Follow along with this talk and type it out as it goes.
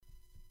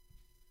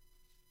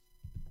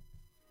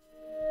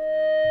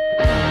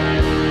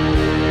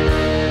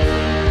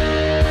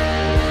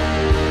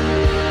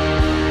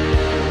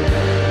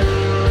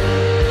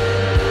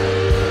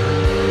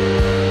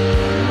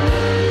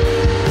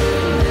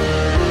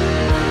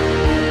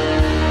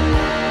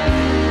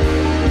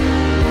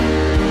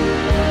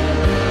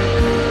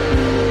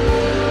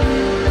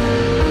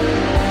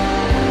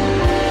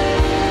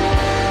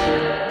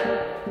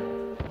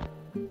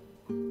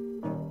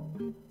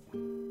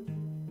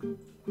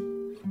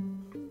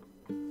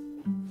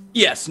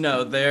Yes,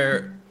 no,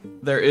 there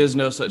is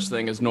no such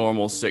thing as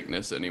normal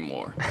sickness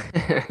anymore.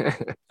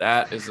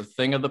 That is a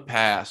thing of the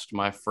past,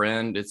 my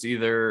friend. It's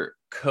either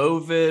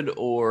COVID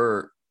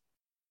or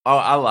oh,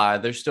 I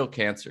lied. There's still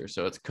cancer.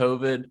 So it's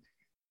COVID,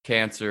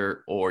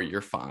 cancer, or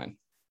you're fine.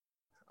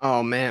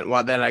 Oh man,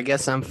 well then I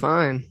guess I'm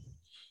fine.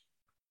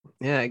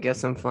 Yeah, I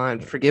guess I'm fine.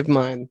 Forgive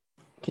mine.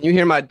 Can you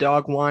hear my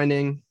dog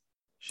whining?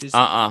 She's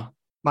Uh-uh.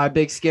 my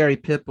big scary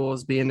pit bull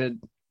is being a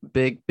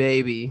big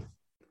baby.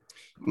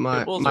 Pit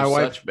My bulls are my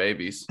wife, such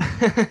babies.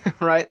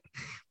 right?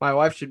 My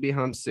wife should be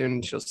home soon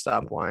and she'll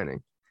stop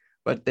whining.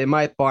 But they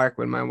might bark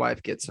when my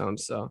wife gets home,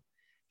 so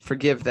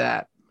forgive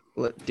that,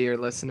 dear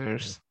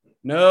listeners.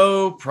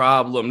 No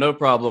problem. No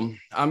problem.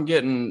 I'm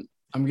getting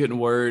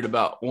worried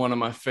about one of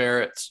my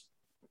ferrets.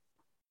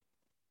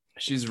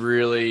 She's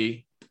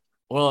really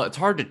well, it's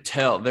hard to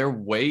tell. Their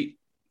weight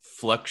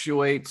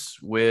fluctuates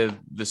with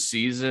the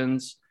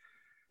seasons.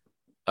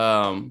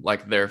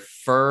 Like their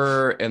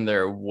fur and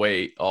their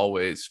weight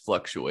always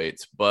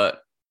fluctuates. But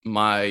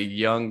my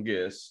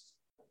youngest,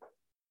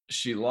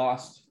 she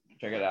lost,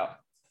 check it out.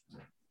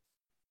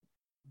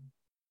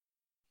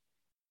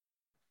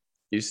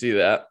 You see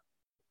that?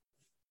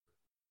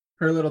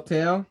 Her little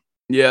tail.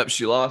 Yep,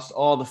 she lost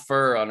all the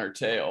fur on her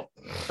tail.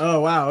 Oh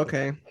wow,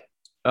 okay.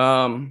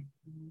 Um,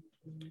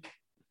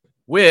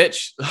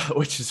 which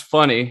is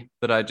funny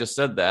that I just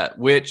said that,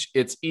 which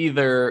it's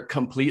either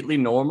completely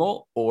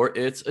normal or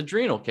it's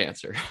adrenal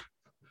cancer.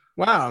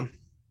 Wow,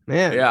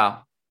 man. Yeah.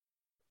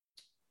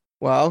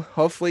 Well,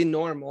 hopefully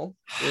normal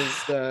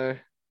is the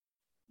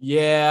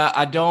Yeah,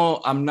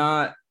 I'm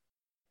not,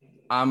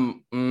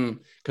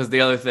 because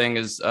the other thing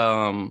is,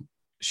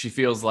 she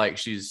feels like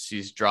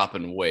she's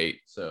dropping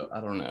weight. So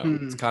I don't know.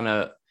 It's kind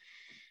of,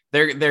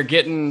 they're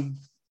getting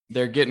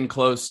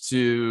close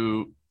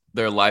to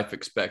their life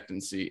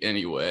expectancy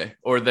anyway,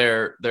 or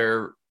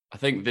they're I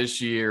think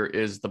this year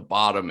is the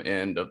bottom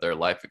end of their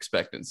life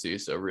expectancy.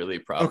 So really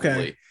okay.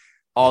 probably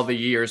all the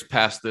years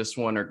past this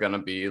one are going to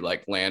be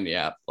like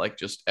lanyap, like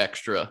just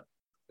extra.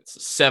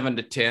 It's 7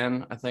 to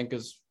 10, I think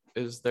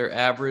is their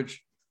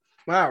average.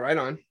 Wow, right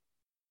on.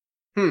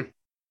 Hmm.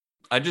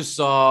 I just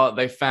saw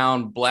they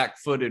found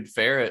black-footed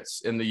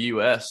ferrets in the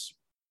US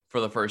for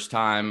the first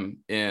time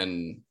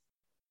in,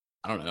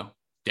 I don't know,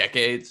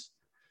 decades.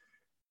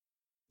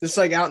 Just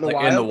like out in the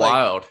Like in the wild, like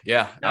wild.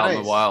 Yeah, out in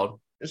the nice. wild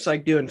Just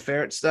like doing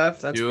ferret stuff.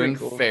 That's pretty doing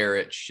cool.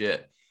 ferret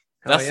shit.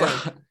 Hell That's yeah.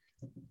 like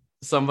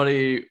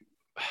somebody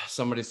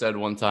somebody said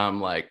one time,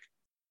 like,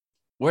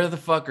 where the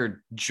fuck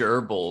are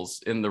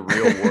gerbils in the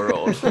real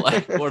world?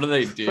 Like, what do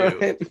they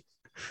do?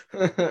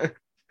 Right.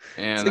 It's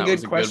And a that was good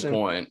a good question.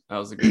 point. That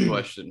was a good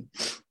question.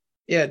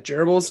 Yeah,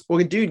 gerbils. Well,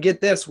 dude,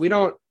 get this. We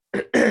don't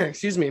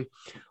excuse me.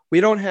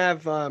 We don't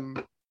have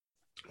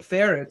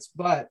ferrets,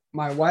 but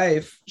my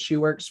wife, she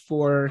works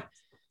for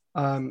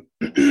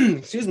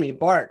excuse me,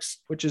 Barks,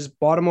 which is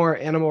Baltimore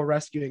Animal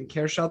Rescue and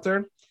Care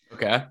Shelter.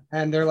 Okay.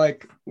 And they're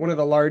like one of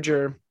the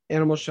larger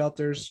animal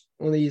shelters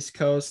on the East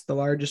Coast, the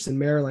largest in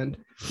Maryland.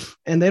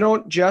 And they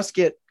don't just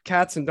get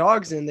cats and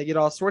dogs in, they get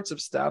all sorts of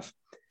stuff.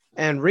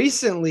 And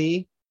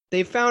recently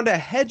they found a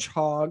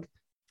hedgehog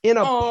in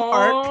a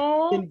park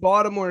Oh, in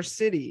Baltimore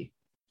City.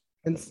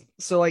 And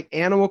so like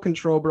animal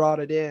control brought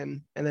it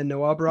in and then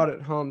Noah brought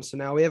it home. So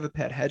now we have a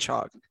pet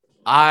hedgehog.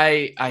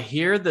 I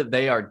hear that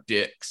they are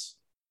dicks.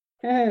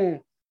 Hmm.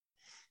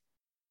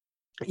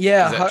 Is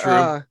that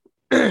true?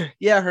 Yeah,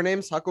 yeah, her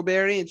name's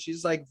Huckleberry and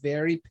she's like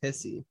very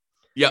pissy.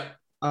 Yep.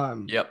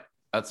 Um, Yep.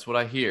 That's what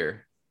I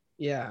hear.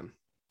 yeah,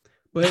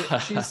 but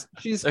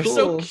she's They're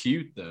so cool.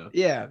 cute though.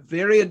 Yeah,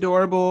 very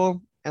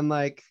adorable. And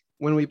like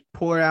when we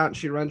pull her out and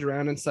she runs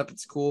around and stuff,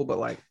 it's cool. But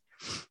like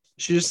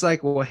she just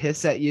like will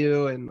hiss at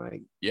you and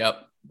like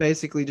Yep.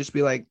 basically just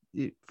be like,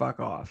 fuck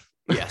off.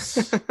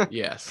 Yes.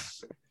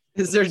 Yes.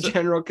 Is there So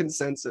general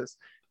consensus?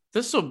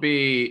 this will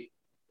be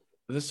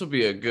this will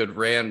be a good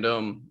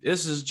random.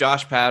 This is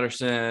Josh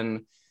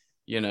Patterson,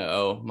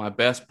 my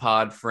best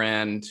pod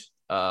friend,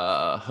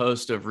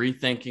 host of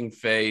Rethinking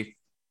Faith,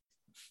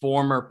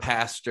 former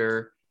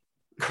pastor,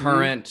 Mhm.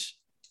 current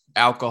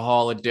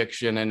alcohol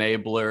addiction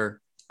enabler.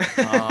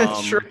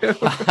 True.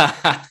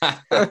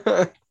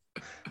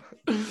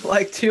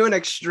 Like to an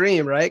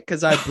extreme, right?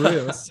 Because I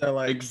brew. So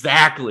like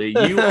Exactly.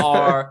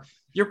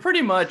 You're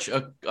pretty much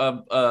a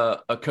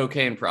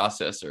cocaine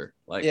processor.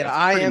 Like yeah, that's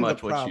I pretty am the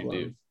much what you do.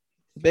 problem.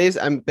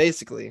 I'm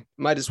basically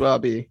might as well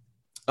be.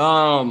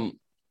 Um,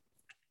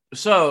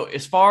 so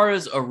as far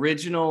as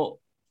original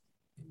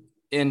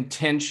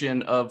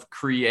intention of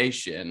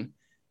creation,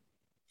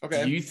 do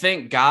Okay. you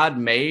think God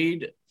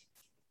made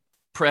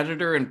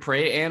predator and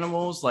prey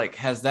animals? Like,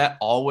 has that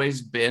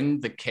always been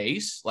the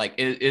case? Like,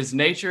 is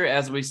nature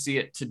as we see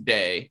it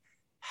today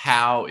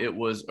how it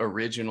was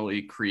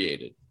originally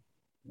created?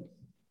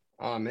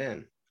 Oh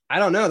man. I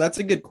don't know. That's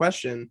a good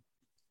question.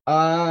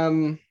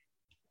 Um,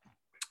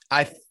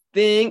 I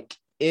think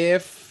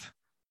if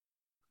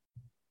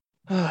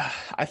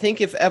I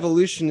think if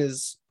evolution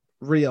is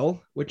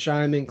real, which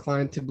I'm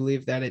inclined to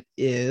believe that it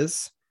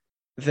is,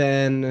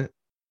 then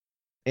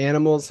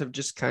animals have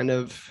just kind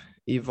of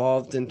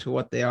evolved into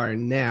what they are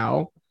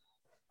now.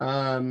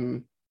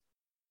 And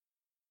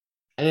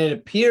it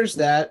appears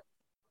that,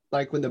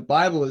 like, when the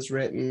Bible is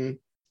written,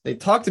 they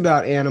talked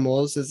about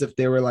animals as if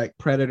they were like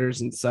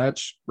predators and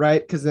such,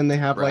 right? Because then they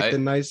have like the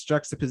Right. nice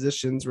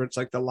juxtapositions where it's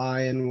like the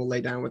lion will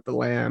lay down with the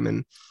lamb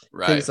and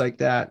Right. things like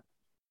that.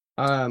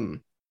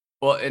 Um,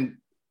 Well, and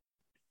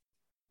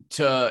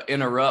to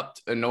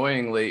interrupt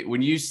annoyingly,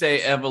 when you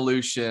say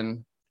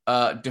evolution,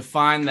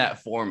 define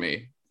that for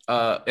me.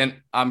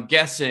 And I'm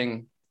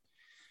guessing,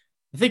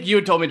 I think you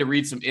had told me to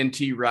read some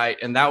NT Wright,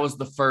 and that was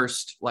the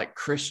first like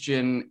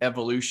Christian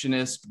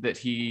evolutionist that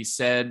he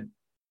said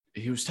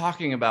he was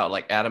talking about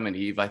like Adam and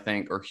Eve, I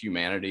think, or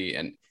humanity.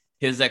 And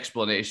his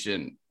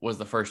explanation was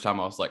the first time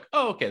I was like,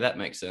 oh, okay, that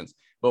makes sense.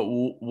 But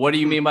what do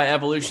you mean by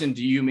evolution?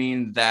 Do you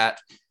mean that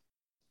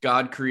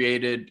God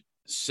created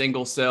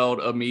single-celled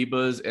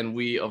amoebas and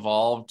we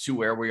evolved to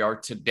where we are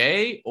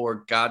today,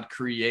 or God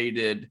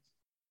created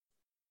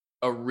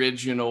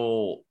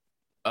original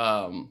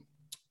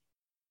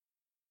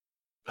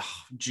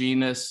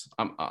genus?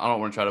 I don't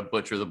want to try to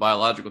butcher the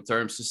biological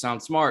terms to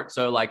sound smart.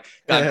 So like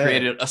God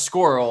created a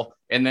squirrel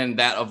and then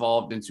that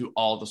evolved into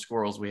all the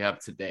squirrels we have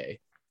today.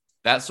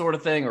 That sort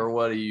of thing, or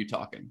what are you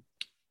talking?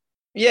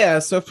 yeah.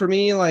 So for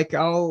me, like,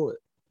 I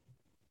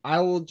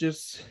will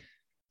just,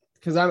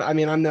 because I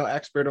mean, I'm no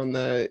expert on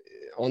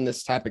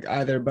this topic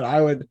either, but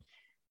I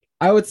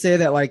would say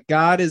that like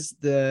God is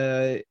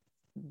the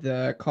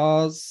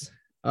cause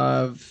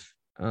of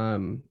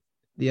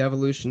the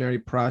evolutionary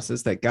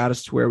process that got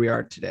us to where we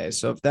are today.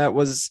 So if that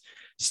was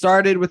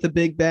started with the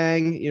Big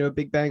Bang,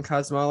 Big Bang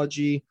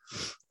cosmology,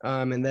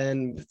 and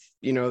then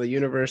the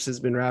universe has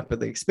been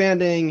rapidly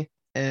expanding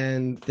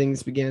and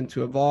things began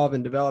to evolve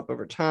and develop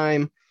over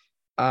time.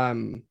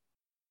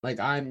 Like,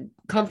 I'm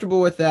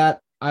comfortable with that.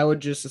 I would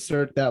just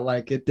assert that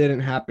like it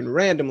didn't happen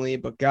randomly,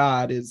 but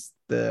God is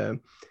the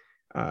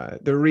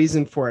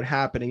reason for it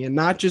happening, and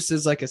not just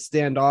as like a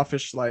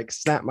standoffish like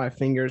snap my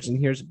fingers and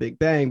here's a big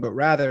bang, but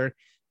rather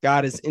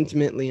God is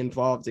intimately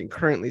involved and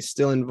currently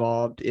still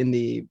involved in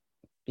the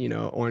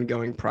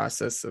ongoing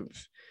process of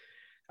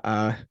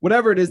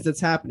whatever it is that's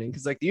happening,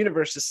 because like the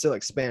universe is still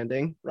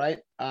expanding, right?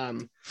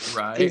 Things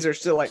Right. are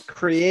still like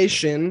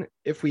creation.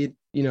 If we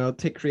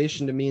take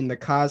creation to mean the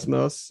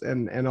cosmos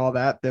and all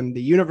that, then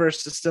the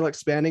universe is still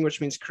expanding,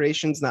 which means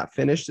creation's not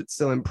finished. It's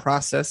still in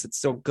process. It's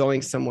still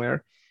going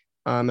somewhere.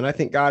 And I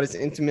think God is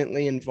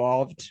intimately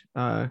involved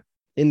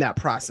in that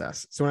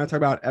process. So when I talk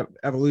about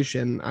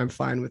evolution, I'm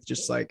fine with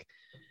just like,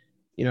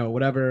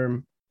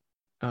 whatever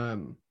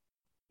the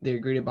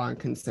agreed upon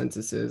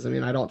consensus is. I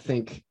mean, I don't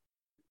think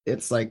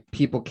it's like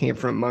people came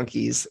from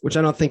monkeys, which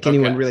I don't think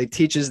anyone Okay. really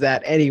teaches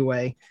that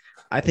anyway.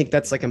 I think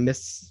that's like a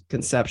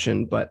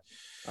misconception, but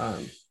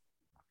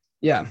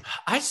yeah.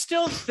 I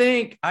still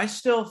think,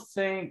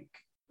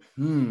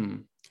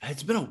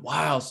 it's been a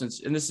while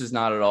since, and this is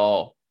not at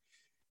all.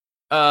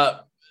 Uh,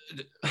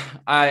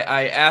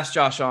 I asked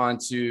Josh on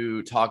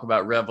to talk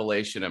about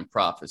revelation and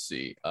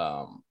prophecy,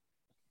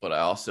 but I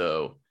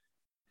also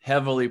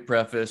heavily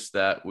prefaced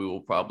that we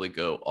will probably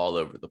go all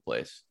over the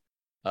place.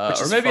 Which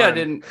Or is maybe I fun.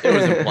 didn't. It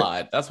was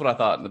implied. That's what I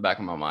thought in the back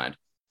of my mind.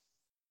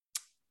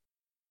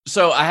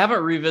 So I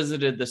haven't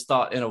revisited this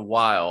thought in a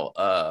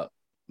while.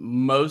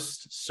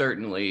 Most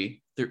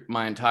certainly through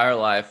my entire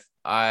life,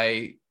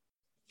 I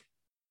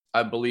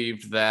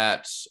believed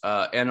that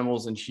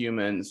animals and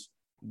humans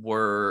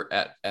were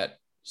at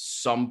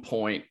some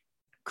point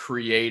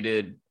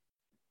created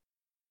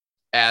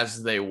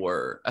as they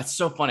were. That's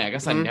so funny. I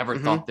guess I Mm-hmm, never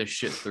mm-hmm. thought this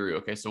shit through.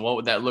 Okay, so what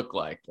would that look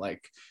like?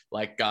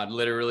 Like God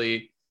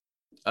literally.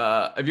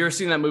 Have you ever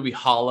seen that movie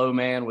Hollow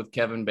Man with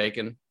Kevin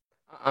Bacon?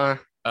 Uh,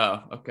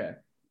 Oh, okay. Well,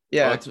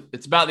 yeah.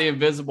 it's about the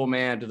Invisible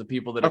Man to the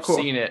people that Oh, have cool.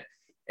 seen it,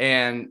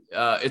 and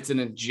it's an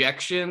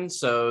injection.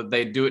 So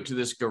they do it to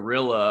this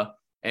gorilla,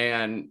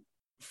 and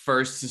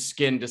first his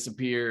skin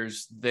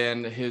disappears,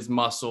 then his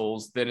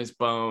muscles, then his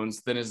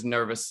bones, then his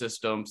nervous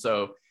system.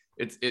 So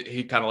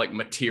he kind of like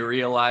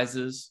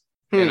materializes.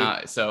 And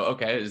Hmm.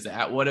 okay, is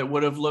that what it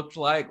would have looked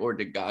like, or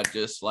did God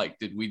just like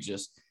did we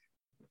just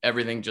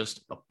everything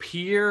just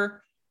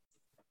appear?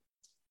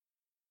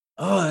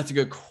 Oh, that's a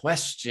good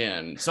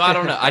question. So I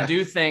don't know. I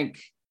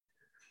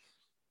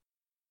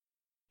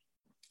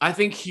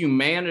think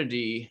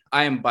humanity,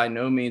 I am by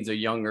no means a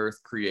young earth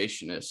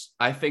creationist.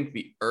 I think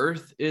the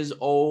earth is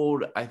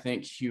old. I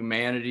think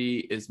humanity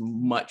is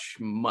much,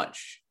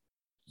 much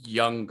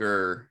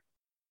younger.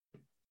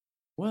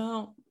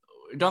 Well,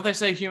 don't they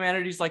say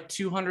humanity's like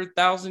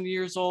 200,000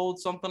 years old,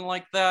 something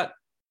like that?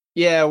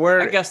 Yeah, I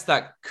we're guess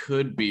that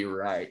could be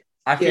right.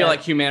 I feel yeah.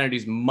 like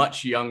humanity's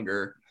much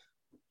younger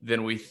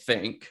than we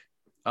think.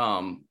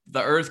 The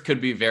earth could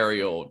be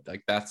very old.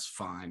 Like that's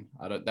fine.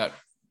 That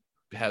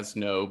has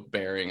no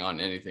bearing on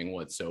anything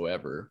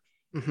whatsoever.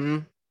 Mm-hmm.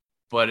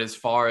 But as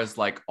far as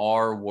like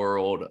our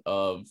world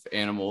of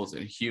animals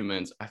and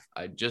humans, I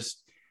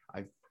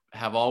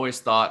have always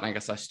thought, and I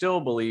guess I still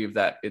believe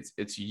that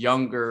it's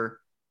younger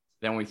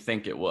than we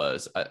think it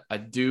was. I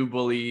do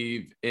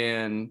believe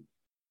in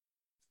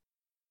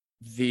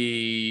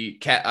the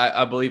cat,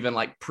 I believe in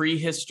like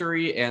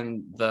prehistory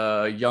and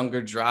the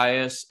Younger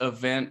Dryas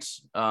event,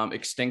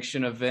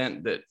 extinction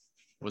event that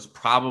was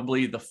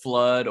probably the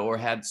flood or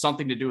had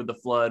something to do with the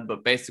flood,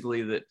 but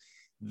basically that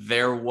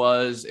there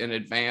was an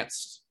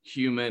advanced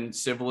human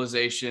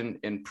civilization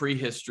in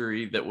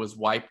prehistory that was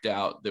wiped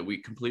out, that we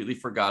completely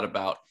forgot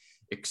about,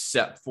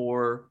 except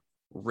for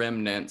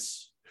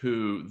remnants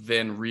who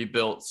then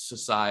rebuilt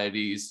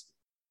societies,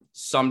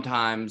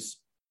 sometimes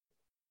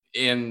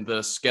in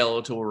the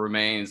skeletal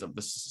remains of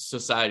the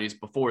societies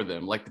before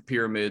them, like the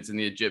pyramids and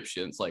the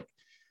Egyptians. Like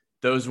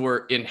those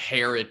were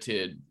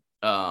inherited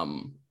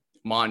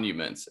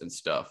monuments and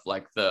stuff.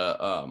 Like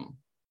the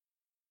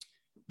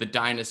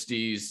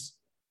dynasties,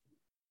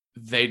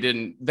 they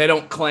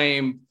don't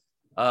claim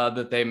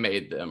that they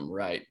made them,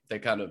 right? They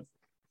kind of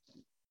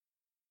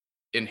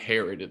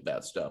inherited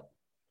that stuff.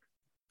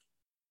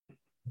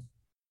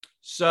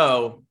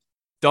 So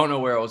don't know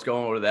where I was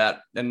going with that,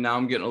 and now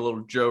I'm getting a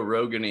little Joe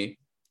Rogan-y.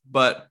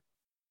 But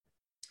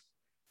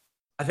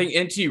I think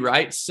N.T.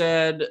 Wright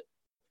said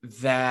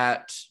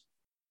that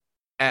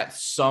at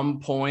some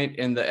point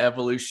in the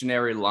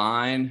evolutionary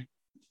line,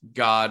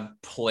 God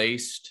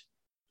placed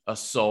a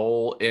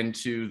soul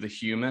into the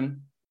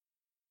human.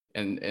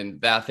 And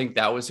that, I think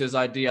that was his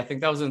idea. I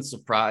think that was in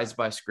Surprised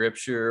by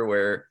Scripture,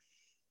 where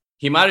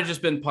he might have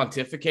just been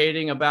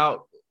pontificating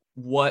about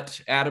what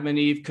Adam and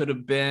Eve could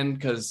have been,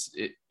 because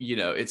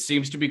it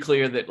seems to be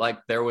clear that like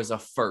there was a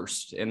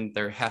first, and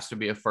there has to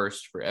be a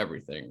first for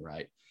everything,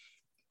 right?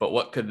 But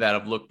what could that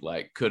have looked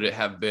like? Could it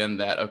have been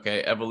that,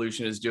 okay,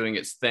 evolution is doing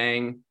its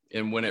thing,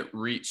 and when it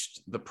reached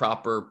the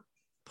proper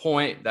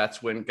point,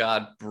 that's when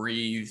God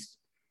breathed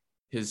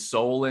his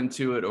soul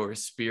into it or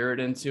his spirit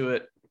into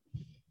it?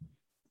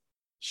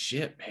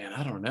 Shit, man,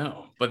 I don't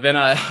know. But then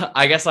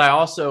I guess I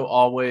also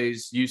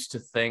always used to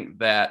think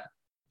that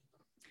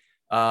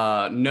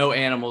no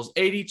animals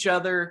ate each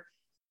other,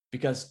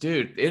 because,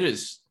 dude, it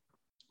is.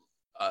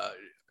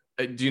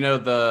 Do you know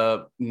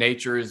the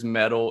Nature is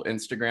Metal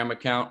Instagram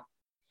account?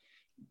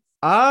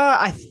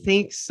 I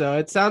think so.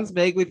 It sounds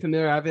vaguely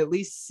familiar. I've at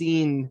least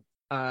seen.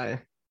 And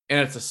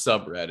it's a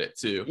subreddit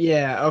too.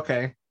 Yeah.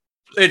 Okay.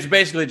 It's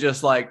basically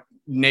just like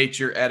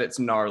nature at its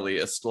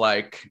gnarliest,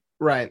 like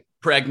right.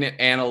 Pregnant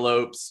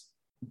antelopes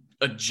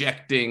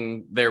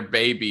ejecting their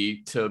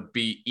baby to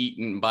be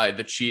eaten by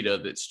the cheetah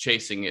that's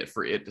chasing it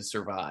for it to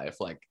survive.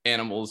 Like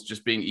animals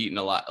just being eaten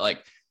a lot.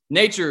 Like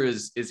nature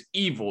is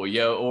evil,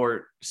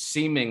 or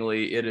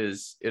seemingly it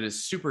is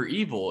super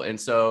evil. And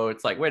so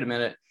it's like, wait a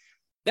minute,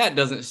 that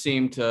doesn't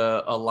seem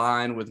to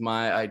align with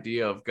my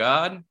idea of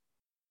God.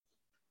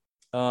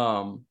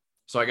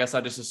 So I guess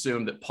I just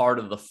assumed that part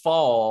of the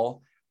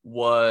fall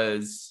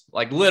was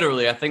like,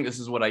 literally, I think this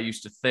is what I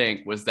used to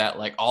think, was that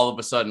like all of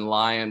a sudden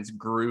lions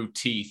grew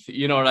teeth,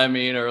 you know what I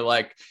mean? Or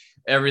like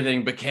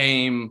everything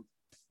became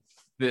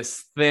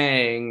this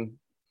thing.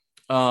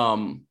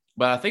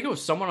 But I think it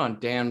was someone on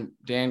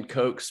Dan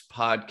Koch's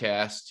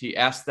podcast. He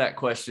asked that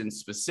question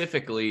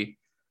specifically.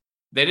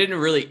 They didn't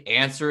really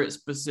answer it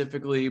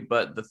specifically,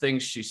 but the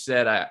things she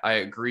said, I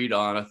agreed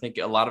on. I think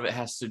a lot of it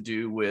has to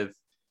do with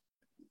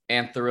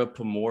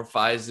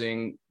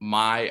anthropomorphizing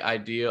my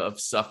idea of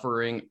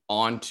suffering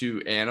onto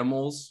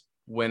animals,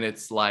 when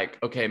it's like,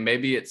 okay,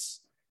 maybe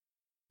it's,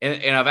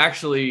 and I've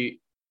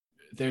actually,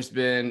 there's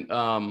been,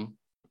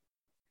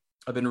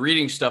 I've been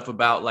reading stuff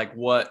about like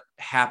what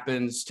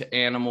happens to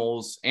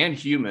animals and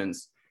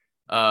humans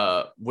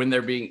when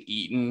they're being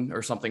eaten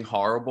or something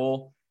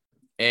horrible.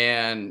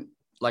 And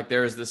like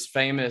there's this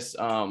famous,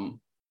 it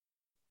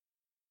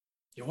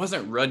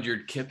wasn't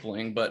Rudyard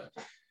Kipling, but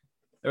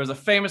there was a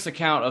famous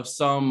account of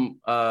some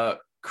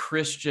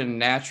Christian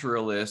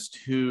naturalist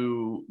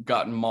who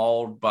got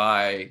mauled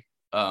by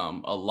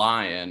a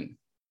lion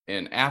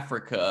in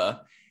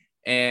Africa.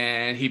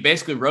 And he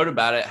basically wrote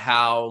about it,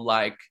 how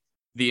like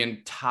the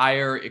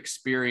entire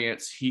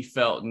experience, he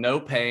felt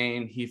no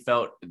pain. He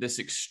felt this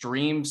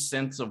extreme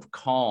sense of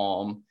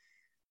calm.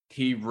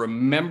 He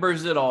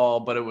remembers it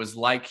all, but it was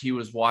like he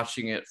was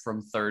watching it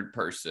from third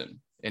person.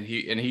 And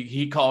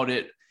he called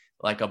it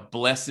like a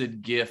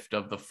blessed gift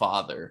of the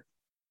Father,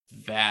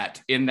 that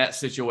in that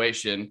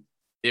situation,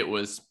 it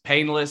was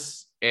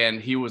painless and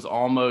he was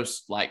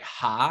almost like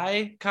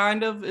high,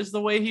 kind of is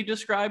the way he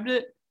described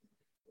it.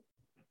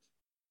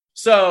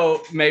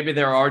 So maybe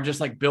there are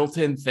just like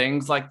built-in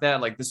things like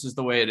that, like this is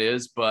the way it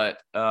is, but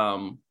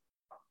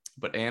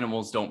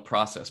animals don't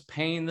process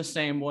pain the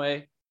same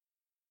way.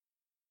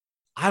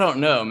 I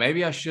don't know.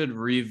 Maybe I should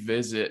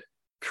revisit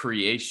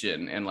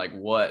creation and like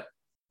what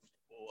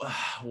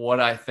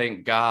I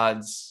think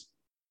God's,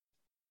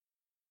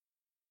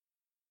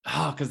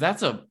 because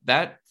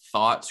that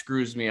thought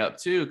screws me up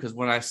too. Because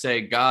when I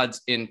say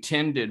God's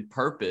intended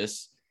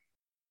purpose,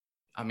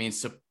 I mean,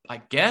 so I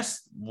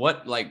guess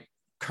what, like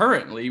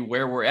currently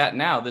where we're at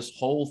now, this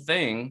whole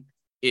thing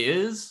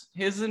is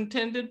his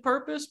intended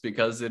purpose,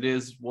 because it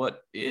is what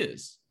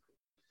is.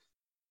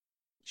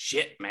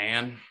 Shit,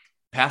 man.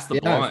 Pass the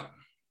blunt.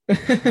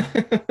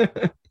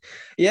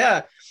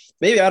 Yeah,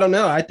 maybe. I don't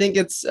know. I think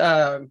it's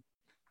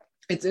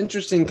It's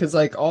interesting because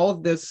like all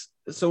of this,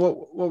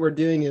 so what we're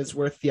doing is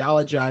we're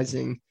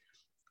theologizing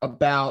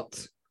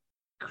about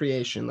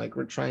creation. Like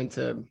we're trying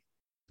to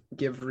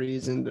give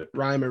reason,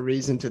 rhyme or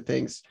reason to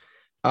things.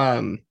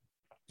 Um,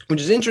 which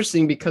is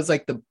interesting because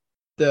like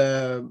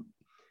the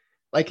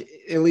like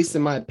at least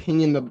in my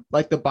opinion,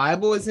 the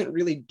Bible isn't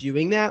really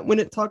doing that when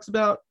it talks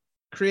about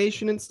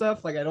creation and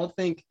stuff. Like I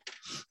think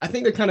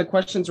the kind of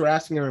questions we're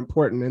asking are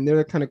important, and they're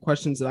the kind of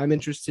questions that I'm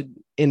interested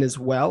in as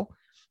well.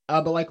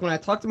 But like when I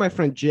talked to my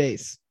friend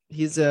Jace,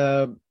 he's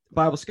a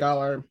Bible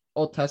scholar,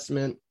 Old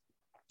Testament,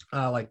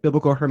 like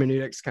biblical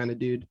hermeneutics kind of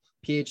dude,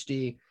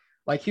 PhD.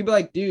 Like he'd be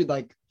like, dude,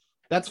 like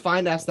that's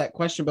fine to ask that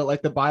question, but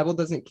like the Bible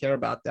doesn't care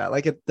about that.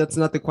 Like that's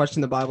not the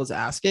question the Bible's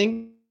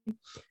asking.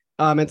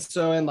 And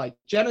so in like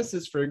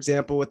Genesis, for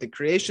example, with the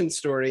creation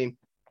story,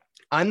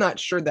 I'm not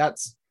sure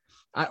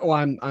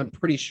I'm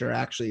pretty sure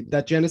actually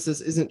that Genesis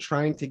isn't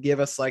trying to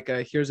give us like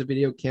here's a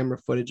video camera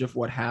footage of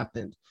what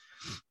happened.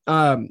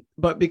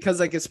 But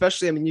because like,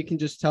 especially, I mean, you can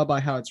just tell by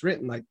how it's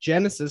written, like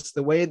Genesis,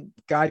 the way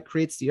God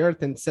creates the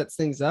earth and sets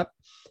things up,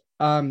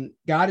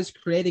 God is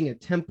creating a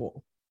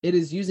temple. It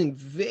is using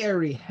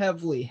very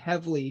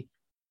heavily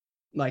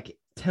like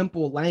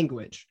temple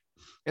language.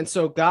 And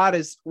so God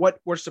is what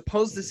we're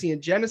supposed to see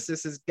in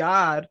Genesis is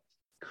God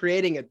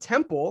creating a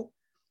temple.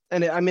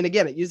 And I mean,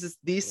 again, it uses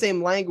the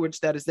same language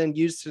that is then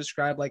used to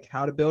describe like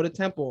how to build a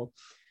temple.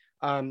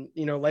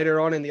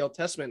 Later on in the Old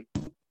Testament,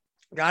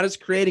 God is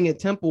creating a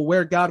temple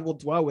where God will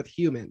dwell with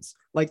humans.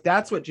 Like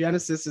that's what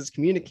Genesis is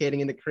communicating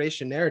in the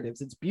creation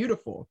narratives. It's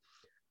beautiful.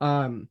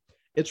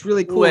 It's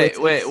really cool. Wait.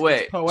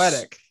 It's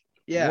poetic.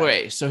 Yeah.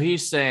 Wait. So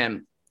he's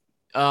saying,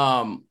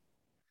 the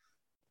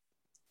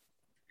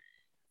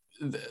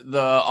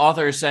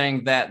author is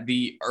saying that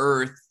the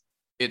earth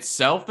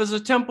itself is a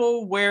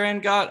temple wherein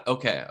God.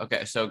 Okay.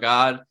 So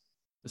the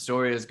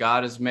story is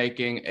God is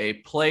making a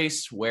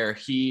place where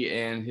he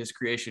and his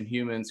creation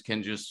humans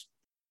can just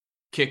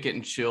kick it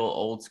and chill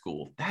old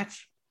school.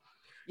 That's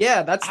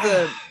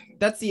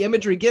the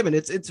imagery given.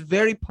 It's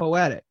very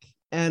poetic.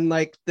 And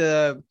like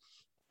the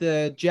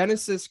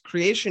Genesis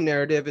creation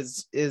narrative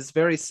is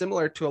very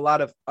similar to a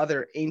lot of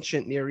other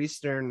ancient Near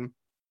Eastern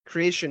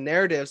creation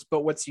narratives.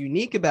 But what's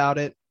unique about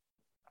it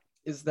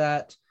is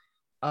that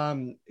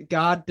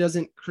God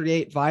doesn't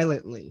create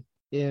violently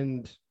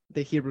in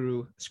the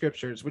Hebrew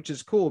scriptures, which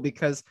is cool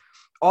because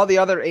all the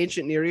other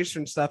ancient Near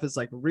Eastern stuff is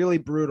like really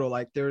brutal.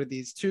 Like there were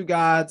these two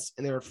gods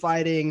and they were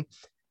fighting,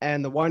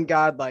 and the one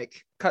god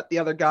like cut the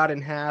other god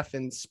in half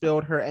and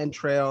spilled her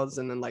entrails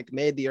and then like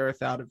made the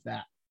earth out of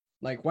that.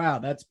 Like, wow,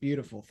 that's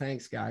beautiful.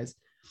 Thanks, guys.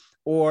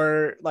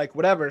 Or like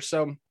whatever.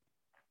 So,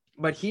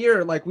 but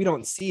here, like we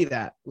don't see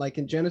that. Like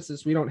in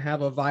Genesis, we don't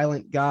have a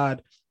violent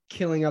god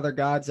killing other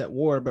gods at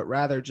war, but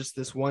rather just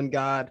this one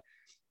God,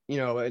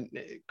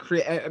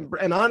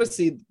 and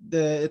honestly,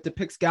 it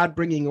depicts God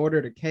bringing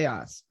order to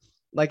chaos.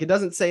 Like it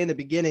doesn't say in the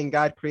beginning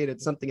God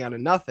created something out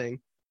of nothing.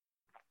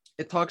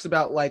 It talks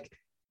about like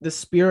the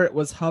spirit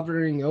was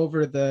hovering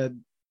over the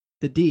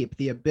deep,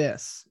 the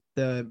abyss,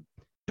 the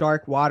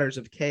dark waters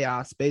of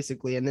chaos,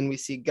 basically, and then we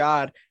see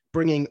God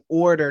bringing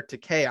order to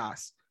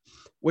chaos,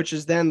 which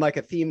is then like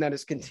a theme that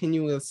is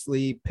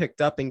continuously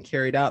picked up and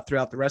carried out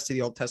throughout the rest of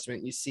the Old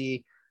Testament. You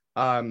see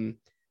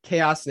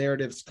chaos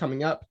narratives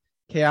coming up,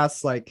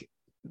 chaos like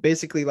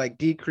basically like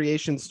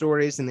decreation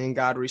stories, and then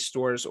God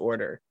restores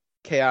order.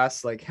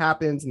 Chaos like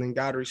happens and then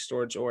God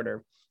restores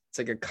order. It's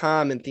like a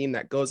common theme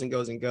that goes and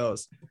goes and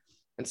goes.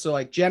 And so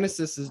like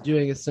Genesis is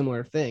doing a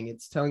similar thing.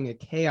 It's telling a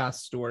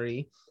chaos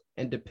story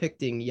and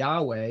depicting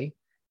Yahweh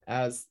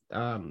as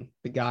the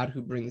God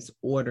who brings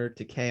order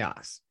to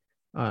chaos.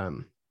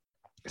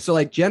 So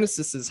like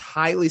Genesis is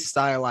highly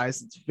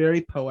stylized. It's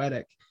very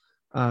poetic.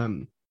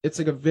 It's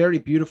like a very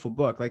beautiful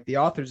book. Like the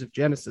authors of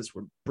Genesis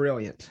were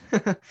brilliant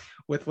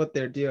with what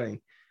they're doing.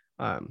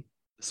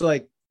 So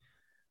like,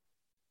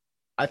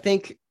 I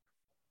think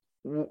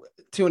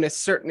to a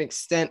certain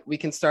extent, we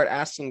can start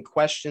asking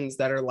questions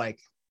that are like,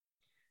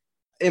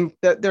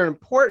 they're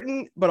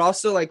important, but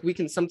also like we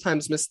can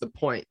sometimes miss the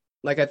point.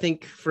 Like, I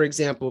think, for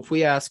example, if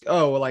we ask,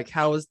 oh, like,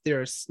 how is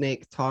there a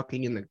snake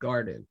talking in the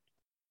garden?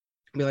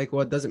 Be like,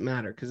 well, it doesn't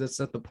matter because that's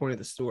not the point of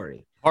the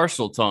story.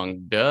 Parcel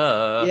tongue,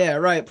 duh. Yeah,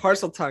 right.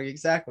 Parcel tongue,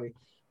 exactly.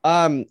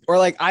 Or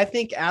like, I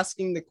think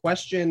asking the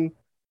question,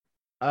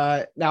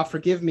 now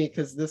forgive me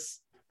because this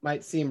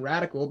might seem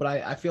radical, but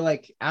I feel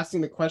like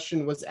asking the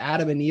question, was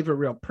Adam and Eve a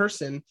real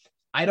person?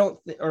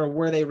 Or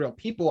were they real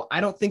people?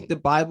 I don't think the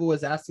Bible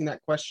is asking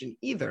that question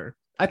either.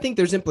 I think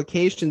there's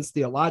implications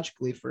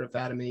theologically for if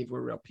Adam and Eve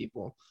were real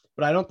people,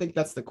 but I don't think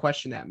that's the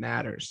question that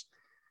matters.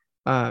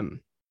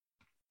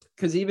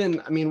 Because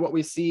even, I mean, what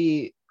we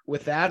see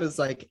with that is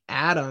like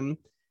Adam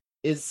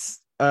is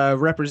a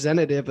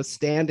representative, a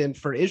stand-in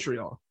for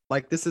Israel.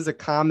 Like this is a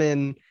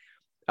common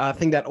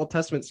thing that Old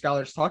Testament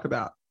scholars talk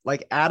about.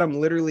 Like Adam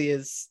literally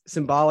is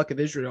symbolic of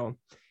Israel.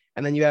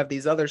 And then you have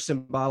these other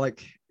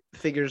symbolic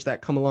figures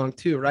that come along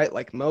too, right?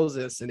 Like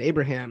Moses and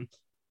Abraham.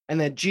 And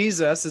then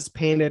Jesus is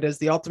painted as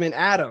the ultimate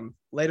Adam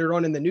later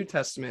on in the New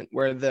Testament,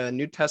 where the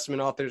New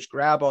Testament authors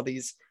grab all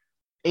these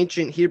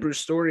ancient Hebrew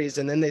stories,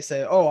 and then they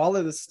say, oh, all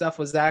of this stuff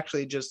was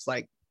actually just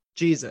like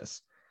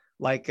Jesus.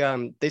 Like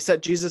they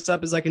set Jesus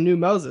up as like a new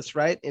Moses,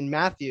 right? In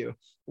Matthew,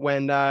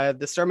 when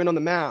the Sermon on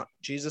the Mount,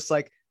 Jesus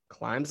like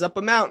climbs up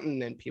a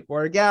mountain and people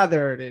are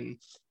gathered, and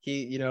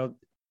he,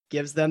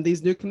 gives them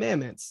these new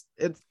commandments.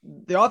 It's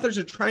the authors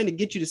are trying to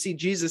get you to see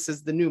Jesus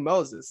as the new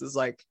Moses. Is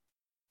like,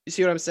 you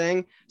see what I'm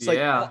saying? It's like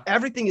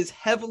everything is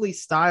heavily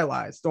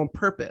stylized on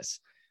purpose.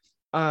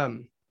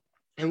 And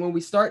when we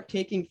start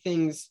taking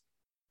things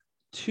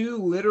too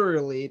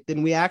literally,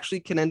 then we actually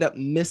can end up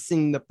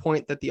missing the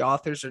point that the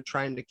authors are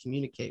trying to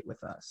communicate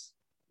with us.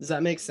 Does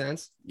that make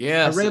sense?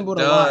 Yes, I rambled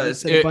a lot and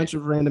said a bunch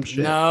of random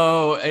shit.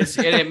 No, it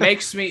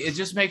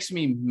just makes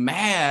me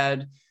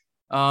mad.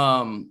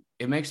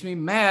 It makes me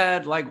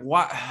mad. Like,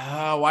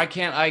 why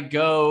can't I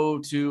go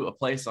to a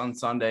place on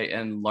Sunday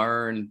and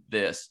learn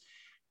this?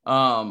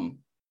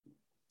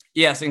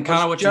 Yes, and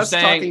kind of what you're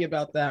saying. Just talking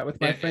about that with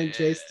my friend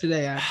Chase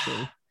today,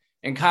 actually.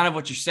 And kind of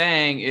what you're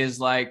saying is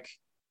like,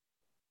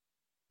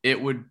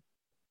 it would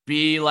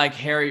be like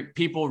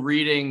people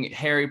reading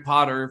Harry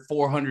Potter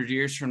 400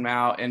 years from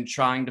now and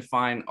trying to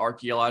find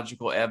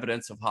archaeological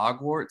evidence of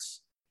Hogwarts.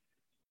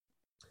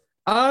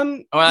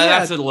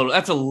 That's a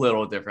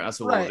little different. That's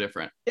a little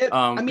different. You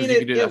can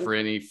do that for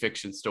any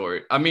fiction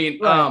story. I mean,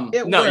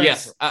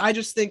 yes. I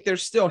just think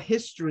there's still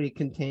history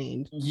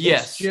contained.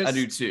 Yes, I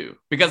do too.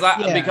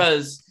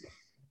 Because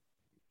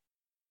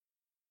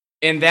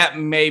and that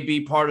may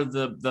be part of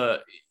the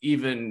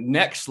even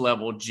next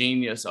level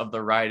genius of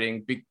the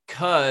writing,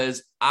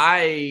 because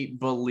I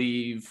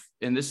believe,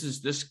 and this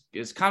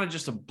is kind of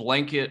just a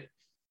blanket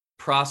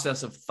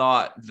process of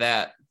thought,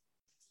 that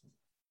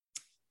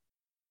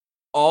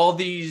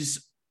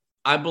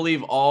I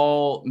believe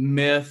all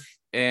myth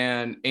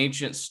and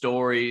ancient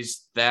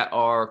stories that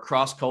are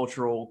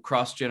cross-cultural,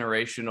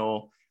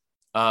 cross-generational,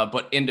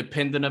 but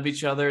independent of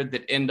each other,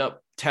 that end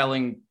up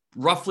telling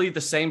roughly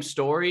the same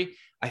story,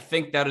 I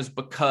think that is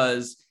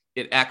because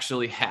it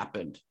actually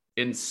happened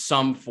in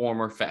some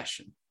form or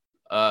fashion.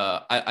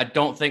 I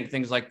don't think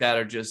things like that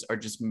are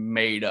just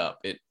made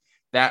up.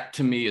 That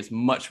to me is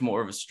much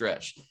more of a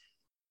stretch.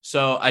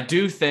 So I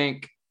do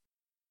think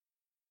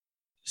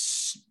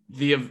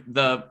the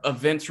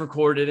events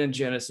recorded in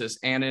Genesis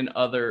and in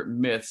other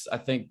myths, I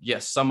think,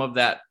 yes, some of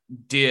that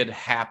did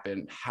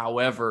happen,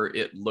 however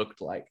it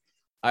looked like.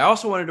 I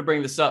also wanted to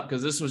bring this up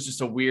because this was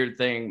just a weird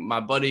thing. My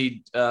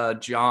buddy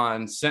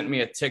John sent me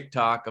a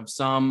TikTok of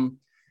some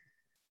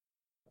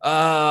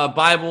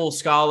Bible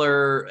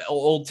scholar,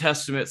 Old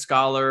Testament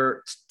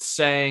scholar,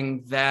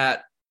 saying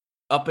that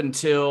up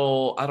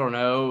until, I don't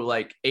know,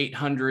 like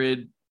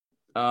 800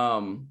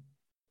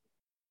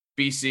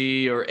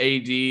 BC or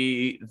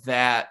AD,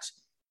 that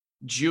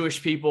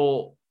Jewish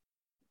people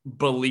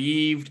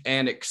believed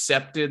and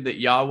accepted that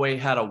Yahweh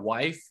had a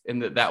wife,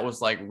 and that was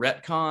like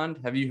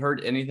retconned. Have you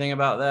heard anything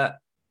about that?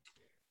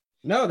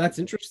 No, that's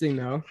interesting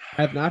though.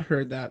 I have not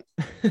heard that.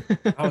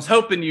 I was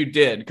hoping you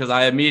did, because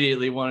I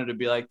immediately wanted to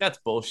be like, that's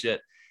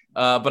bullshit.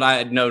 But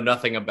I know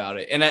nothing about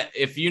it. And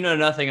if you know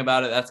nothing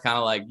about it, that's kind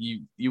of like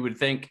you would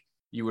think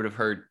you would have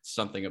heard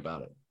something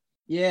about it.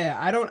 Yeah,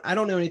 I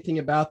don't know anything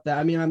about that.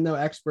 I mean, I'm no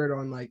expert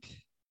on like,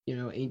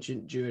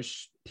 ancient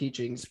Jewish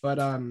teachings, but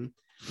I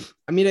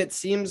mean, it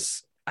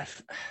seems I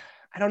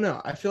don't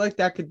know. I feel like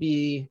that could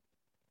be,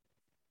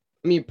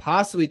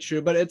 possibly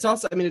true, but it's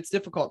also, it's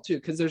difficult too,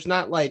 because there's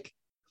not like,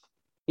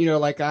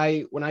 like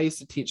when I used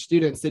to teach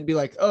students, they'd be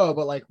like, oh,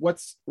 but like,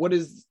 what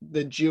is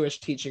the Jewish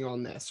teaching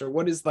on this? Or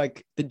what is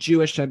like the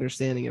Jewish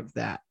understanding of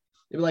that?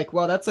 They'd be like,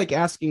 well, that's like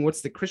asking,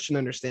 what's the Christian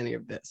understanding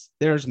of this?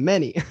 There's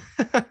many.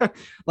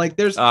 Like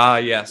there's,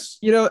 yes.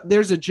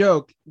 There's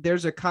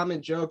a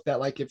common joke that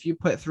like, if you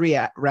put 3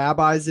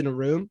 rabbis in a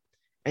room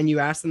and you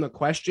ask them a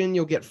question,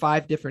 you'll get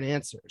 5 different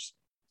answers.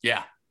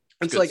 Yeah.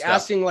 It's like stuff.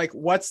 Asking like,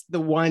 what's the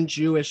one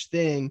Jewish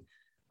thing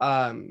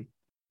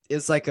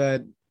is like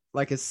a,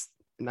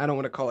 and I don't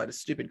want to call it a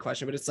stupid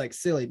question, but it's like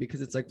silly,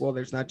 because it's like, well,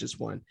 there's not just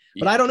one.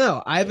 Yeah. But I don't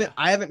know. I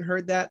haven't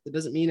heard that. That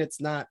doesn't mean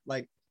it's not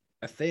like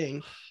a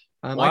thing.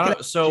 Why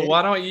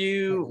don't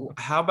you,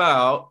 how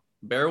about,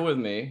 bear with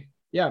me.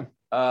 Yeah.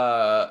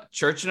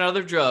 Church and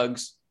Other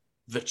Drugs,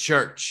 The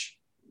Church,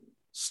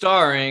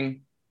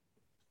 starring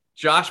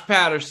Josh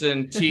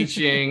Patterson,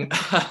 teaching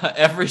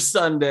every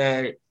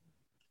Sunday,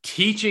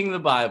 teaching the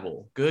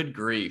Bible. Good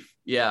grief.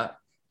 Yeah.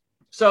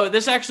 So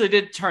this actually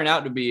did turn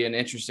out to be an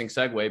interesting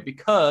segue,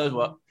 because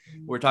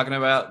we're talking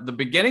about the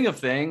beginning of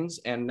things,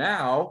 and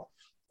now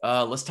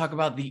let's talk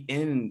about the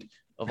end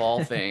of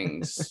all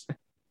things.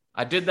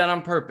 I did that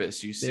on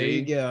purpose, you see. There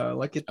you go.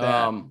 Look at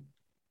that.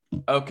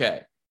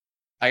 Okay.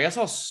 I guess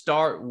I'll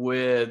start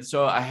with,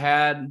 so I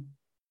had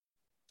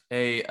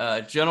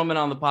a gentleman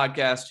on the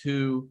podcast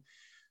who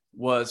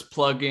was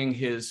plugging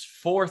his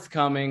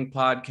forthcoming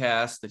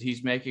podcast that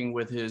he's making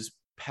with his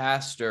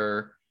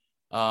pastor,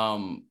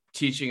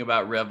 teaching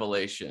about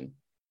Revelation.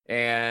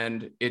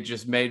 And it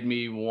just made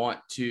me want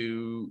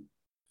to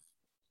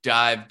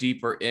dive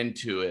deeper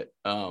into it.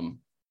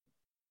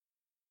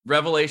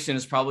 Revelation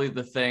is probably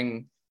the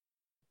thing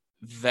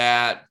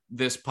that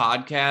this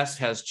podcast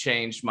has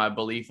changed my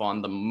belief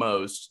on the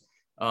most,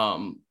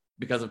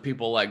 because of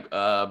people like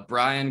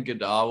Brian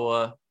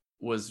Godawa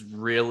was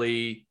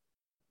really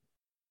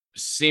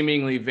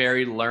seemingly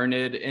very learned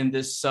in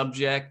this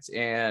subject,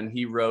 and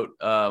he wrote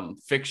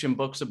fiction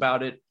books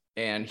about it.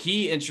 And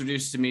he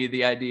introduced to me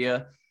the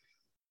idea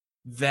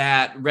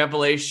that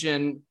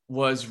Revelation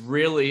was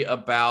really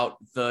about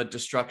the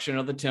destruction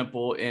of the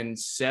temple in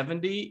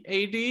 70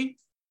 AD.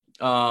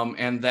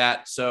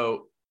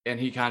 And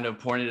he kind of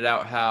pointed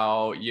out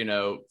how,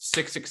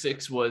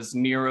 666 was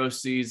Nero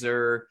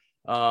Caesar,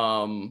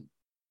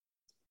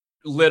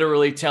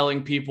 literally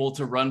telling people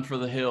to run for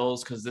the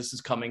hills because this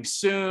is coming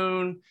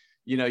soon.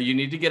 You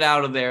need to get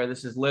out of there.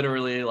 This is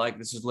literally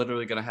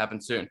going to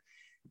happen soon.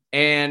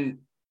 And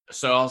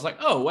so I was like,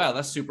 oh, wow,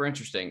 that's super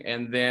interesting.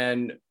 And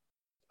then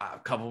a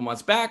couple of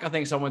months back, I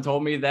think someone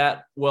told me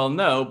that, well,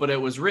 no, but it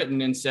was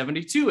written in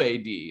 72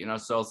 AD.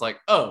 So I was like,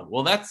 oh,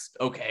 well, that's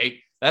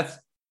okay. That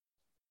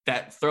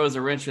throws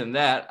a wrench in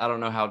that. I don't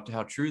know how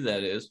true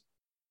that is.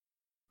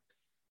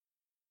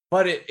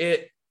 But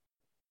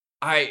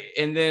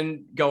and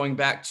then going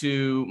back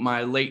to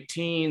my late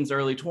teens,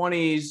 early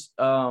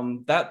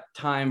 20s, that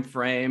time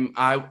frame,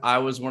 I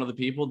was one of the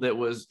people that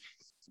was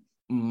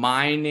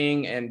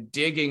mining and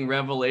digging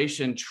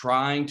Revelation,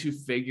 trying to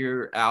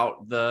figure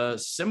out the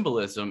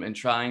symbolism and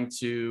trying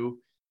to,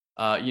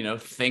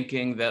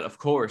 thinking that, of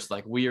course,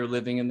 like we are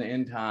living in the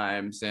end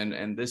times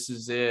and this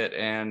is it.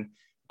 And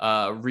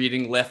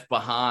reading Left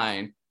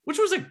Behind, which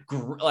was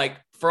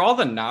for all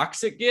the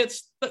knocks it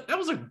gets, that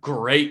was a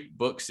great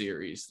book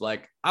series.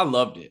 Like, I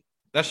loved it.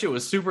 That shit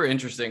was super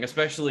interesting,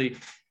 especially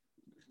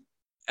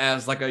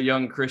as like a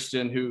young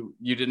Christian who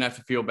you didn't have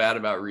to feel bad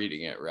about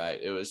reading it, right?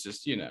 It was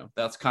just,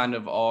 that's kind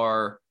of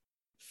our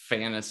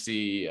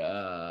fantasy,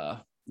 it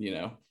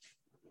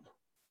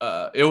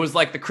was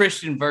like the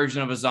Christian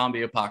version of a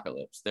zombie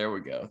apocalypse. There we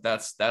go.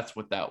 That's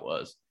what that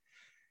was.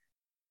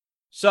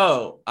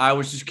 So I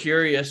was just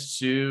curious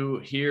to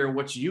hear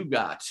what you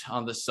got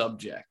on the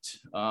subject.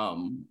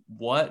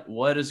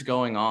 What is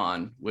going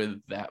on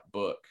with that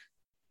book?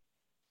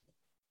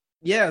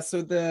 Yeah,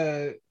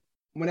 so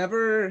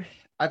whenever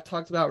I've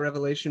talked about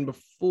Revelation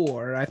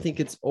before, I think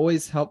it's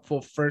always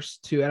helpful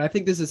first to, and I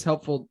think this is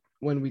helpful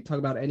when we talk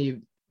about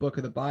any book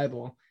of the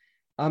Bible.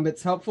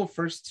 It's helpful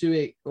first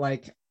to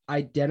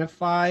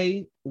identify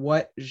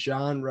what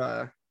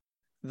genre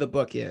the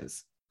book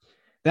is.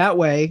 That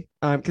way,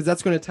 because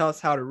that's going to tell us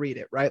how to read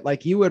it, right?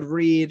 Like you would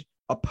read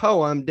a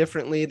poem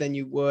differently than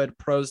you would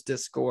prose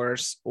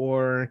discourse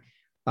or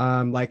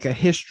like a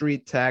history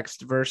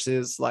text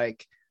versus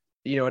like,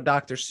 a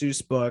Dr.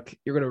 Seuss book.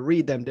 You're going to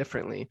read them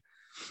differently.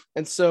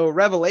 And so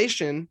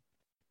Revelation,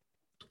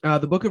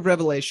 the book of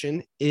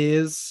Revelation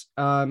is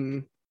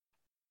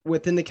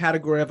within the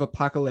category of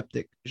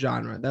apocalyptic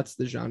genre. That's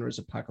the genre is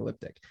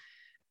apocalyptic.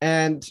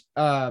 And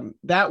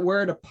that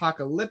word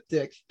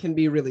apocalyptic can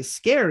be really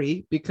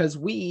scary because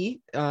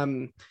we,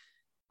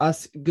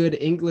 us good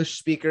English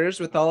speakers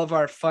with all of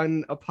our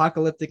fun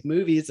apocalyptic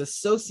movies,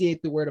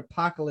 associate the word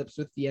apocalypse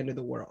with the end of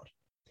the world.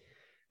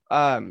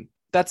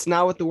 That's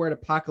not what the word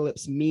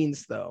apocalypse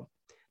means, though.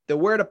 The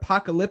word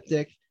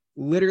apocalyptic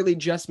literally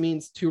just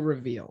means to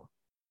reveal.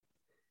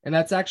 And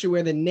that's actually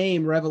where the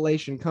name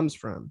Revelation comes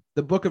from.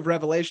 The book of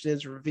Revelation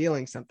is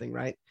revealing something,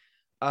 right?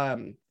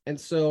 And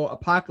so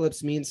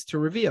apocalypse means to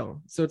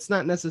reveal. So it's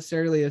not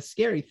necessarily a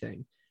scary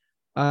thing.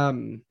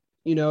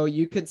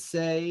 You could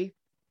say,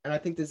 and I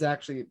think this is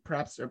actually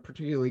perhaps a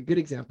particularly good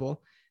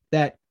example,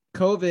 that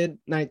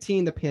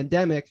COVID-19, the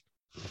pandemic,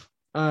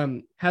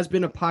 has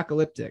been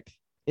apocalyptic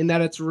in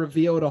that it's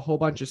revealed a whole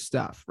bunch of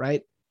stuff,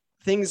 right?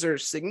 Things are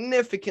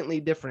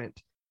significantly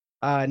different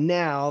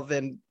now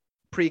than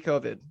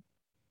pre-COVID.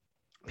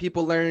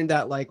 People learned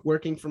that like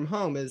working from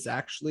home is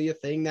actually a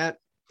thing that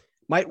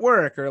might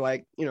work, or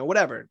like,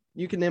 whatever.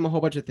 You can name a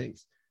whole bunch of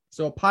things.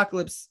 So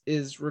apocalypse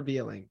is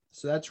revealing.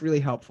 So that's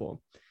really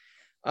helpful.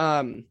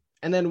 And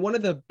then one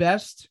of the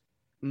best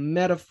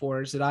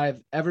metaphors that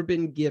I've ever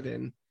been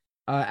given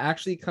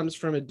actually comes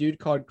from a dude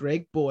called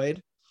Greg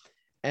Boyd.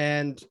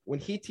 And when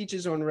he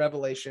teaches on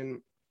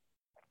Revelation,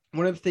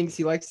 one of the things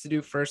he likes to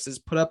do first is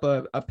put up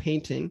a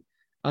painting.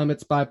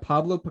 It's by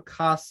Pablo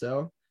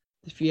Picasso.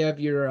 If you have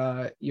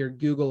your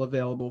Google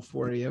available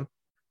for you,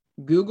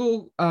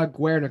 Google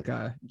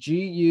Guernica,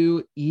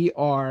 Guernica,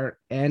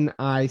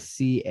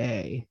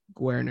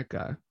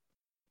 Guernica.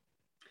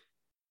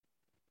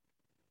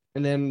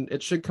 And then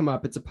it should come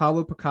up. It's a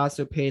Pablo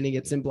Picasso painting.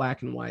 It's in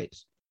black and white.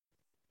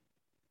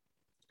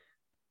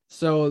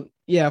 So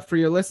yeah, for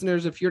your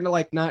listeners, if you're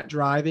like not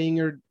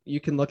driving or you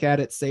can look at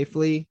it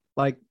safely,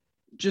 like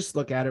just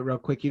look at it real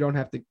quick. You don't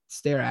have to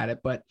stare at it.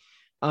 But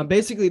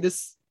basically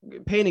this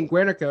painting,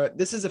 Guernica,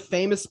 this is a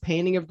famous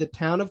painting of the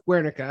town of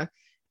Guernica.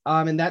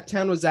 And that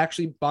town was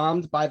actually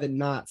bombed by the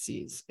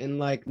Nazis in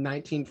like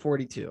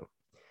 1942.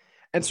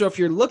 And so if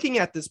you're looking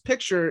at this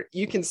picture,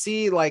 you can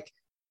see like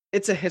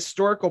it's a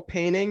historical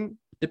painting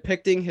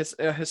depicting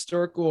a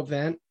historical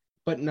event,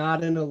 but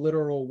not in a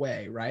literal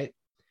way, right?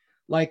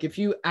 Like if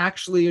you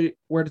actually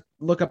were to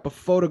look up a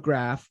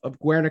photograph of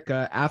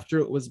Guernica after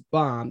it was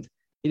bombed,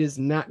 it is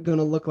not going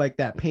to look like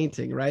that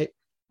painting, right?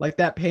 Like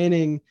that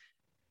painting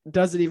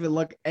doesn't even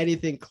look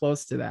anything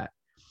close to that.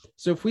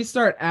 So if we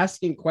start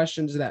asking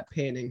questions of that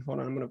painting, hold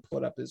on, I'm going to pull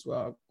it up as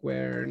well.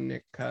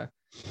 Guernica.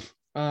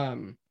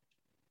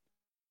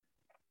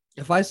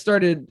 If I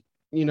started,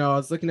 I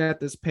was looking at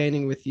this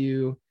painting with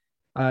you,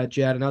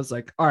 Jed, and I was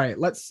like, all right,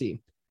 let's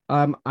see.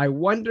 I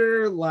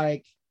wonder,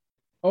 like,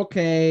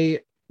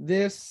 okay,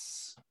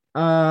 this,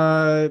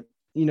 guy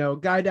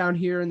down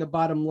here in the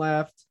bottom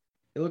left,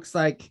 it looks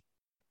like,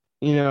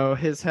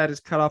 his head is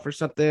cut off or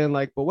something.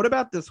 Like, but what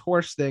about this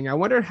horse thing? I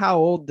wonder how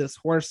old this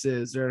horse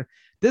is, or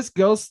this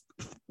ghost,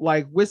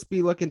 like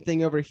wispy looking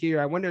thing over here.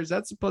 I wonder, is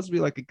that supposed to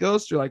be like a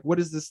ghost, or like, what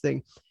is this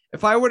thing?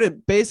 If I were to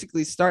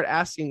basically start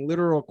asking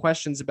literal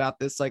questions about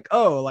this, like,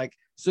 oh, like,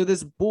 so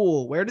this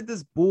bull, where did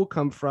this bull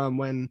come from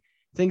when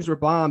things were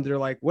bombed? Or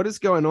like, what is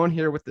going on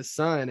here with the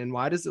sun, and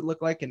why does it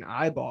look like an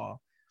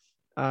eyeball?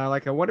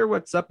 Like, I wonder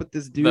what's up with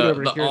this dude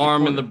over The here in the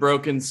arm corner. and the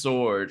broken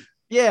sword.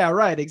 Yeah,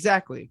 right,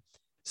 exactly.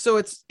 So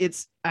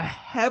it's a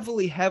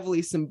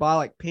heavily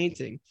symbolic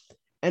painting,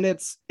 and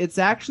it's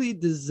actually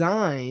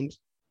designed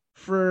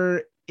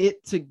for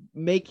it to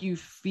make you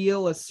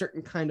feel a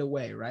certain kind of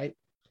way, right?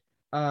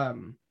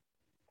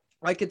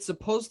 Like it's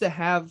supposed to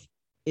have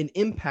an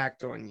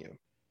impact on you.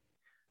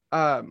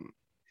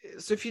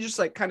 So if you just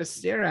like kind of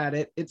stare at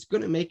it, it's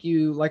going to make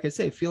you, like I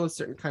say, feel a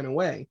certain kind of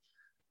way.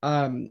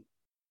 And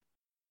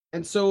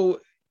so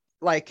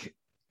like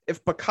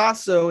if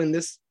Picasso in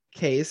this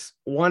case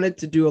wanted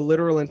to do a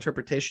literal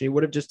interpretation, he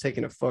would have just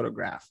taken a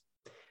photograph,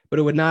 but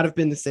it would not have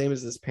been the same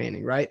as this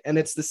painting, right? And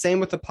it's the same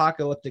with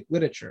apocalyptic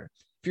literature.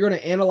 If you're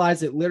going to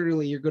analyze it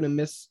literally, you're going to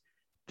miss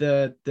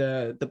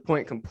the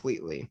point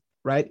completely,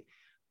 right?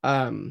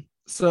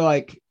 So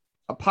like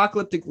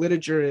apocalyptic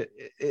literature,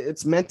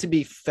 it's meant to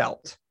be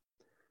felt,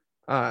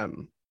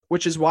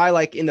 which is why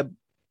like in the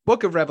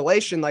book of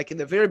Revelation, like in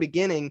the very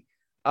beginning,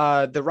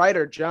 the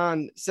writer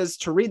John says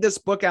to read this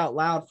book out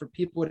loud for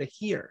people to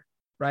hear,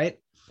 right?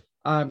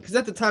 Because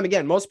at the time,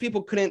 again, most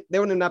people they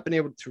would have not been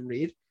able to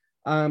read.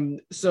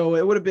 So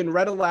it would have been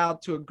read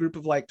aloud to a group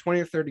of like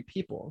 20 or 30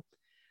 people.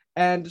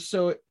 And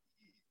so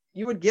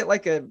you would get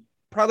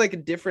probably like a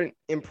different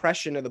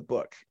impression of the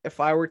book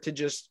if I were to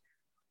just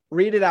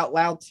read it out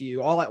loud to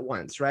you all at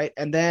once, right?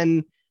 And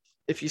then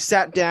if you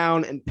sat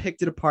down and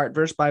picked it apart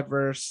verse by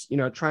verse,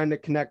 trying to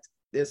connect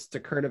this to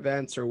current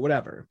events or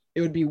whatever,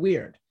 it would be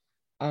weird.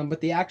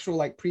 But the actual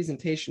like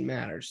presentation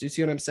matters. Do you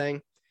see what I'm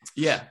saying?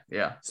 Yeah.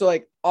 So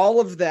like all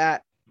of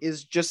that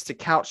is just to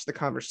couch the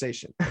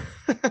conversation.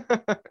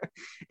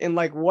 And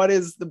like, what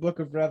is the book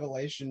of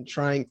Revelation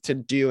trying to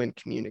do and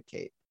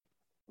communicate?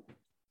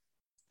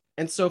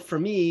 And so for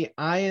me,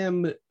 I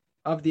am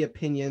of the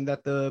opinion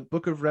that the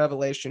book of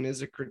Revelation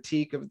is a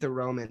critique of the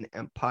Roman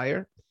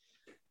Empire.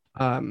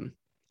 And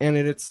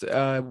it's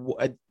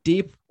a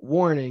deep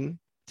warning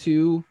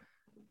to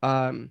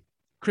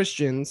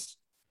Christians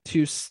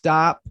to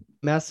stop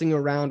messing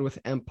around with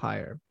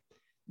empire,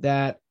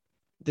 that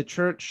the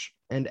church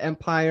and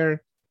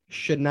empire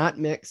should not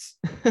mix,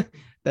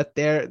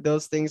 that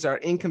those things are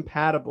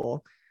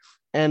incompatible.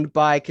 And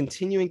by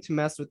continuing to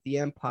mess with the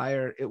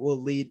empire, it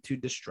will lead to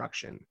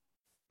destruction.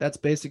 That's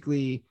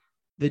basically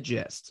the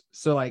gist.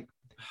 So like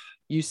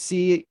you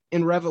see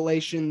in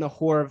Revelation, the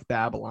whore of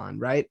Babylon,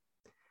 right?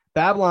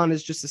 Babylon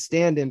is just a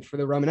stand-in for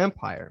the Roman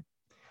Empire.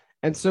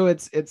 And so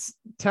it's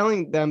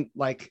telling them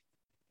like,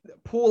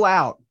 pull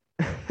out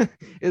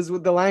is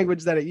with the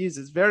language that it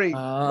uses. Very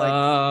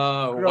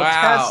like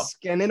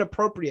grotesque and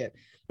inappropriate.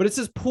 But it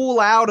says pull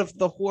out of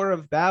the whore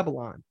of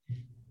Babylon.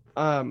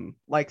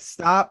 Like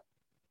stop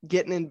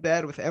getting in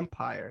bed with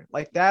empire.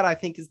 Like that, I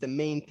think, is the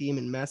main theme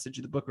and message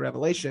of the book of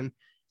Revelation.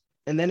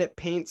 And then it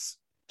paints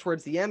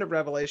towards the end of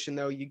Revelation,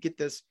 though, you get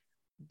this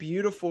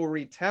beautiful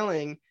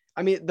retelling.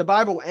 I mean, the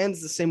Bible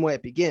ends the same way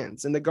it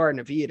begins, in the Garden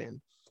of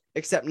Eden,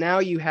 except now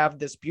you have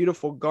this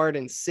beautiful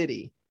garden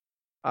city,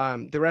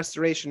 the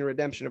restoration and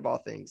redemption of all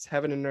things,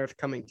 heaven and earth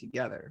coming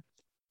together.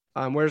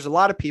 Whereas a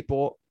lot of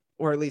people,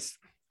 or at least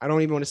I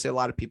don't even want to say a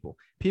lot of people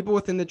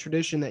within the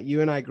tradition that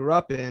you and I grew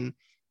up in,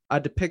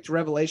 depict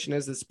Revelation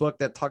as this book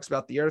that talks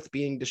about the earth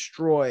being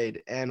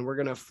destroyed and we're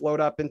going to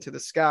float up into the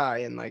sky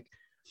and like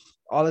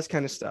all this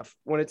kind of stuff,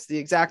 when it's the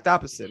exact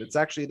opposite. It's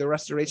actually the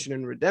restoration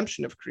and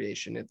redemption of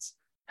creation. It's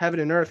heaven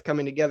and earth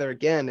coming together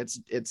again.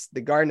 It's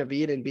the Garden of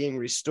Eden being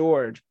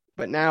restored,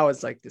 but now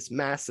it's like this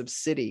massive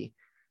city.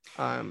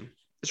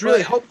 It's really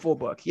a hopeful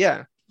book.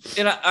 Yeah.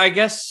 And I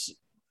guess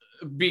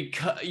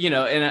because,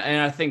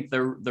 and I think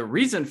the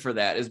reason for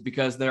that is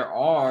because there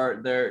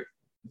are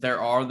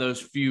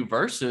those few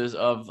verses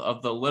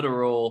of the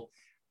literal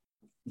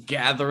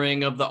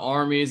gathering of the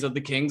armies of the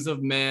kings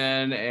of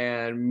men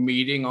and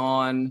meeting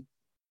on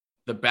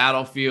the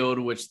battlefield,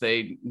 which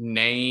they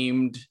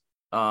named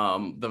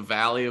the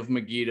Valley of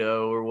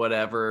Megiddo or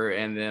whatever,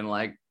 and then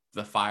like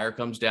the fire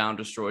comes down,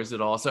 destroys it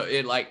all. So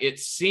it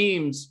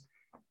seems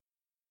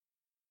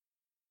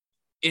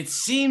it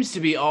seems to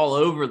be all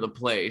over the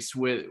place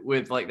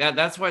with like that.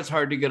 That's why it's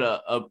hard to get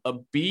a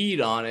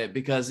bead on it,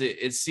 because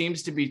it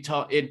seems to be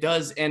tough. It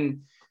does.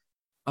 And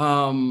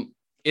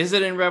is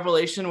it in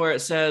Revelation where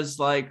it says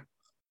like,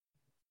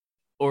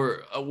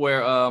 or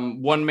where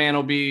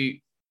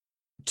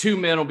two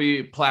men will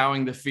be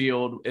plowing the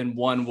field and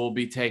one will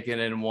be taken,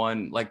 and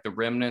one, like the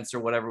remnants or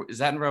whatever? Is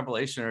that in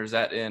Revelation, or is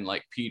that in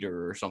like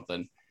Peter or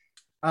something?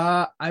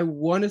 I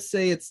want to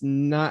say it's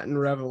not in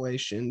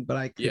Revelation, but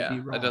I could be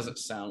That wrong. doesn't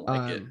sound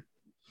like it.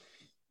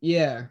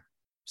 Yeah.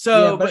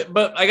 So,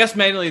 but I guess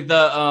mainly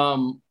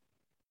the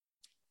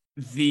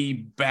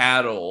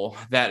battle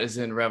that is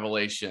in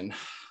Revelation,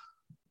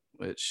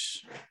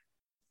 which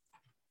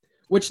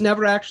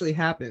never actually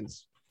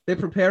happens. They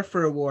prepare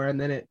for a war, and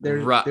then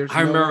there's I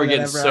no remember war that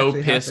getting ever so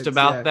actually pissed happens.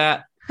 about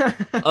that.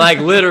 Like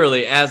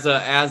literally as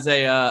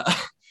a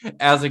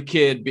as a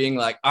kid being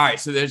like, all right,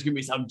 so there's gonna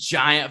be some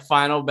giant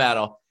final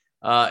battle,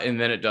 and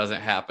then it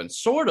doesn't happen.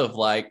 Sort of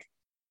like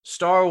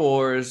Star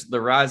Wars, The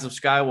Rise of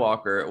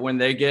Skywalker, when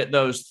they get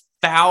those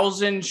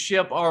 1,000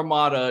 ship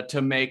armada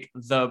to make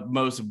the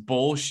most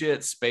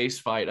bullshit space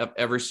fight I've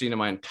ever seen in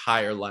my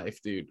entire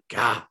life, dude.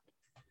 God.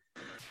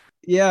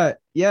 Yeah,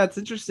 it's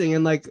interesting.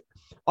 And like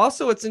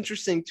also what's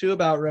interesting too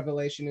about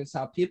Revelation is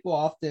how people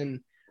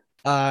often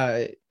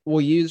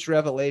will use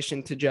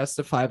Revelation to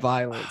justify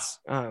violence,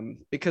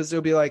 because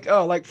they'll be like,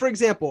 oh, like for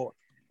example,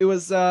 it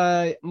was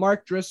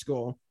Mark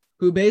Driscoll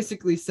who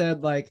basically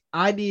said like,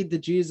 I need the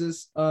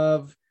Jesus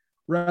of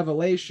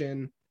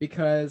Revelation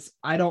because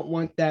I don't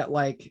want that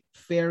like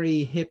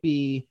fairy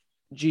hippie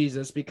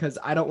Jesus, because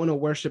I don't want to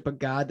worship a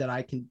God that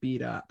I can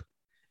beat up.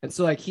 And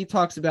so like he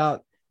talks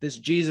about this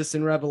Jesus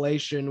in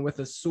Revelation with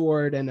a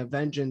sword and a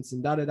vengeance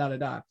and da da da da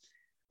da.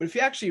 But if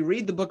you actually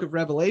read the book of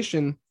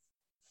Revelation,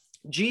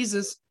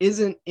 Jesus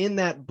isn't in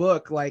that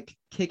book like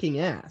kicking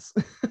ass.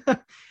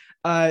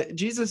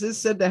 Jesus is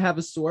said to have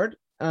a sword,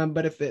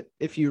 but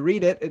if you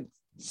read it, it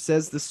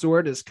says the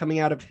sword is coming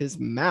out of his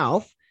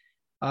mouth.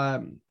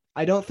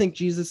 I don't think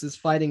Jesus is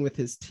fighting with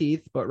his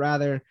teeth, but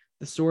rather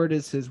the sword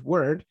is his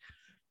word.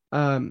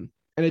 And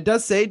it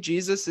does say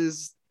Jesus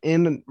is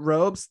in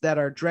robes that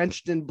are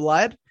drenched in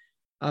blood.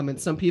 And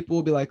some people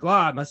will be like,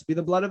 oh, it must be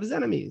the blood of his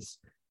enemies.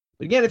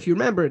 But again, if you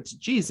remember, it's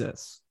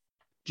Jesus.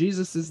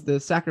 Jesus is the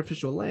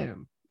sacrificial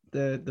lamb.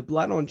 The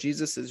blood on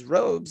Jesus's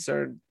robes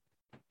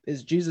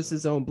is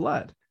Jesus's own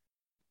blood.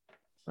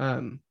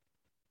 And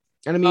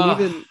I mean,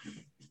 even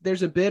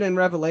there's a bit in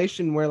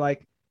Revelation where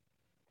like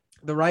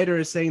the writer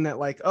is saying that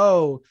like,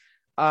 oh,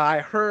 I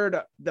heard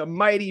the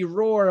mighty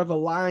roar of a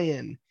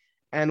lion.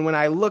 And when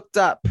I looked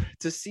up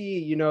to see,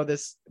 you know,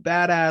 this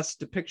badass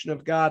depiction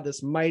of God,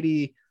 this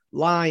mighty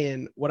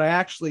lion, what I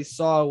actually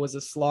saw was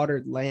a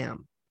slaughtered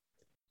lamb.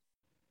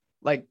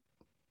 Like,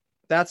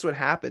 that's what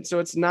happened. So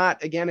it's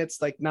not, again,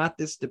 it's like not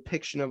this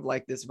depiction of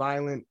like this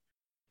violent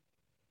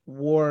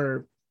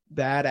war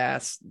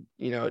badass,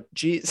 you know,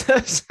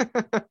 Jesus,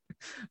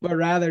 but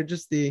rather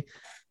just the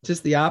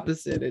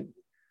opposite.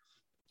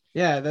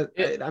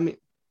 I mean,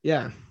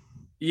 yeah.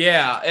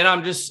 And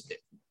I'd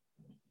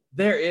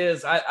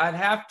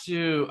have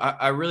to,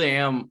 I really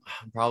am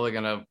probably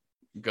going to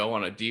go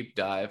on a deep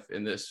dive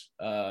in this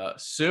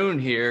soon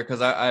here,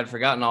 because I had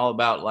forgotten all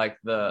about like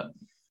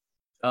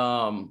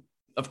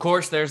of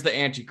course there's the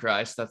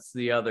Antichrist. That's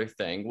the other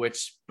thing,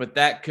 but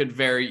that could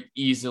very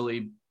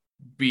easily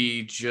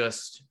be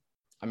just,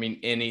 I mean,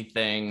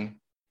 anything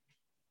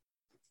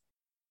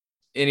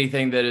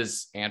that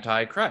is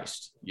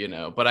anti-Christ, you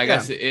know, but I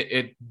guess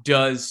it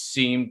does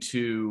seem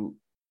to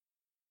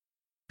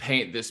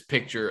paint this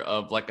picture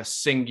of like a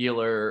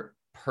singular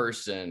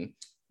person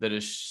that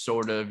is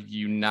sort of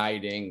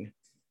uniting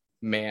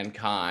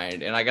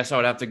mankind. And I guess I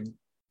would have to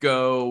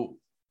go.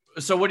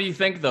 So what do you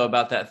think though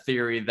about that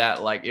theory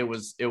that like it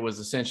was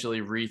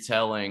essentially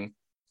retelling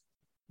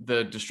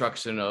the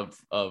destruction of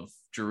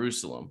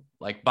Jerusalem,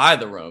 like by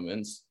the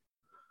Romans?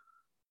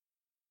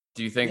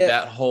 Do you think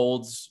that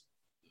holds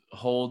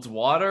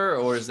water,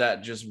 or is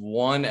that just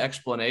one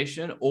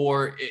explanation,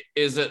 or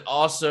is it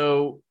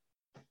also,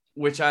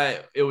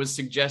 it was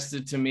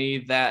suggested to me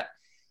that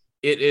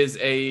it is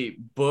a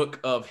book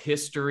of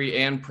history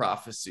and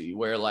prophecy,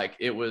 where like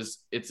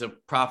it's a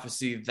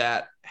prophecy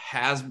that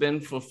has been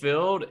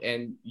fulfilled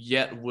and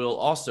yet will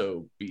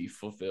also be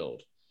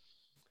fulfilled?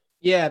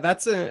 Yeah,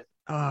 that's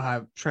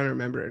I'm trying to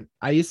remember.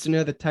 I used to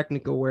know the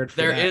technical word for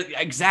that. There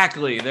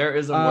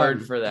is a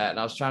word for that, and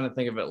I was trying to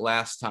think of it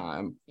last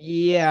time.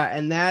 Yeah,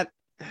 and that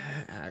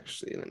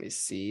actually, let me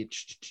see.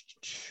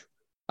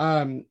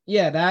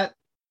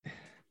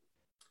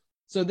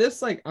 So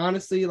this, like,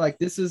 honestly, like,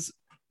 this is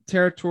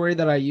territory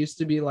that I used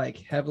to be like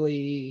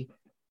heavily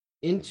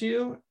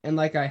into, and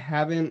like I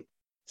haven't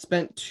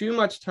spent too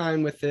much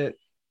time with it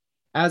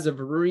as of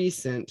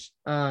recent.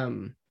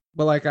 But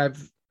like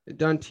I've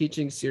done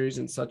teaching series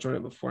and such on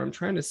it before. I'm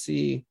trying to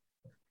see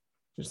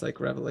there's like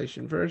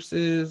Revelation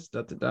verses.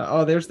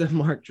 Oh, there's the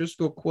Mark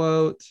Driscoll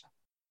quote.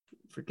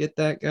 Forget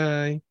that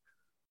guy.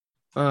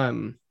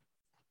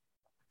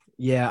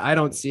 Yeah, I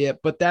don't see it,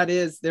 but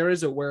there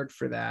is a word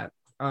for that.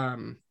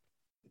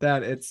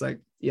 that it's like,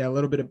 yeah, a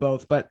little bit of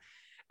both. But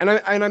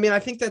I mean, I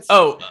think that's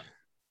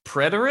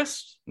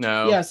preterist?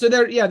 No. Yeah, so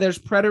there's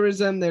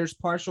preterism, there's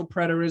partial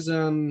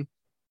preterism.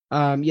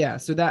 Yeah,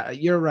 so that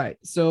you're right.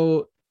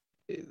 So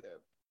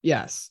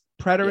yes,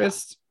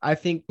 preterists, I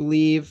think,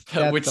 believe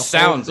that which the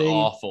sounds whole thing,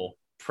 awful.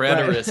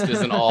 Preterist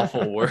is an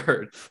awful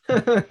word.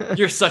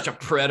 You're such a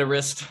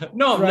preterist.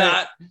 No, I'm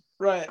not.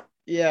 Right.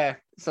 Yeah.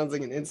 Sounds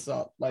like an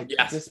insult. Like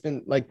Yes.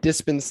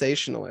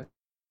 dispensationalist,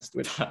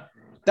 which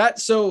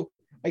so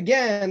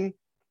again,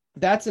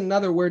 that's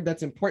another word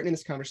that's important in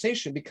this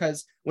conversation,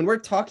 because when we're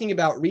talking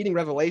about reading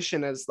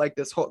Revelation as like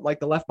this whole, like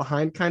the Left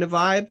Behind kind of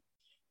vibe,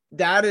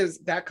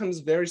 that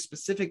comes very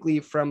specifically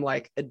from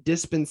like a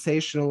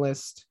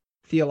dispensationalist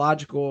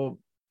theological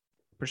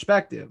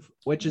perspective,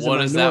 which is what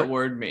does that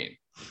word mean?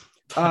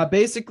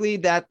 Basically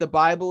that the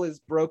Bible is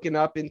broken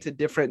up into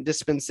different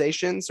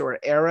dispensations or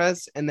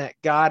eras, and that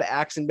God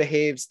acts and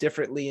behaves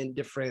differently in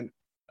different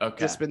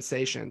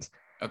dispensations.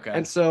 Okay.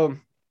 And so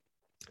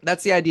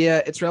that's the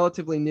idea. It's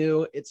relatively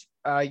new. It's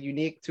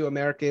unique to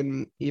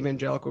American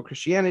evangelical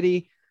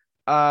Christianity.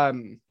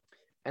 And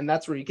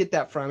that's where you get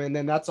that from. And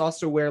then that's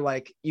also where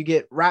like you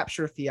get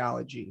rapture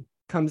theology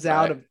comes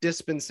out of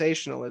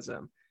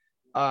dispensationalism.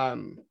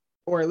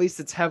 Or at least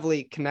it's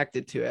heavily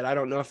connected to it. I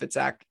don't know if it's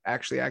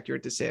actually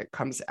accurate to say it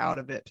comes out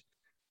of it.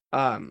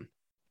 But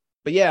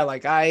yeah,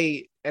 like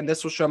and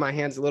this will show my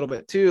hands a little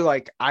bit too.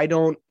 Like, I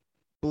don't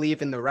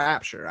believe in the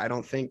rapture. I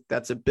don't think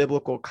that's a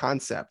biblical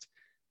concept.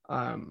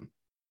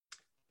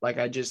 Like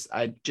I just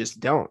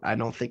don't. I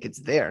don't think it's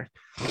there.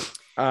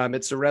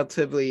 It's a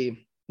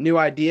relatively new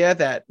idea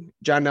that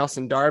John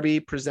Nelson Darby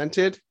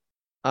presented.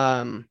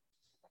 And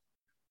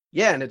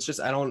it's just,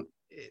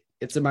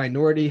 it's a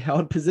minority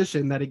held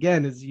position that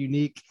again is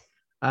unique,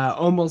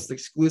 almost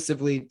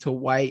exclusively to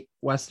white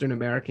Western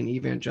American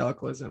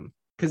evangelicalism,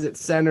 because it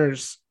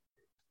centers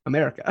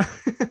America.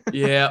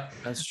 Yeah,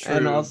 that's true.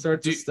 And all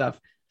sorts of stuff.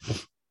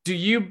 Do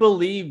you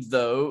believe,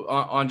 though,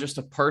 on just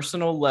a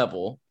personal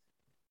level,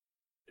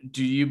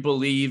 do you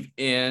believe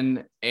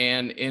in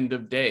an end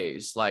of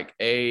days, like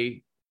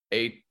a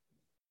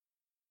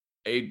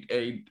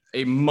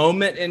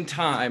moment in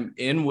time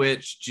in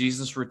which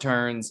Jesus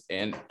returns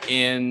and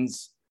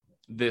ends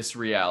this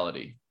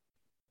reality?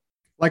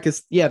 Like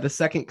the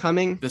second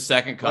coming. The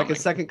second coming. Like a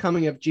second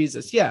coming of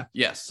Jesus. Yeah.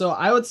 Yes. So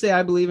I would say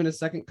I believe in a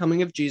second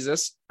coming of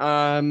Jesus.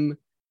 But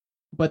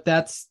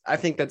I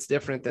think that's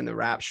different than the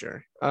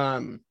rapture.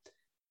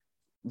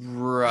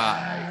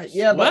 Right.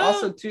 Yeah, but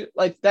also too,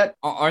 like that.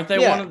 Aren't they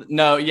one of the,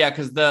 no, yeah,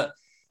 because the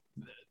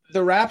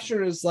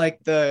rapture is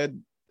like the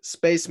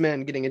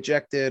spacemen getting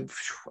ejected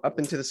up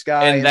into the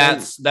sky, and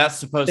that's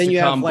supposed to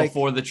come like,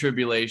 before the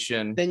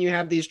tribulation. Then you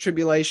have these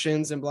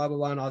tribulations and blah blah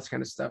blah and all this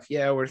kind of stuff.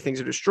 Yeah, where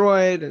things are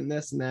destroyed and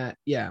this and that.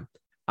 Yeah,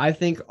 I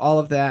think all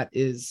of that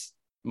is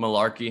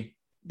malarkey.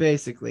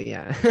 Basically,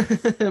 yeah,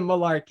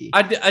 malarkey.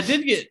 I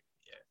did get.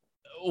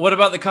 What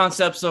about the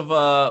concepts of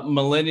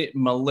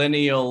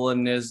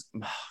millennialism?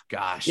 Oh,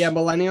 gosh. Yeah,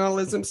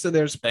 millennialism. So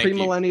there's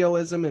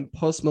premillennialism and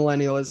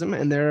postmillennialism,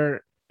 and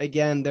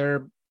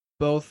they're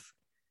both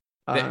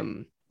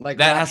like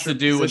that has to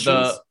do with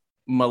the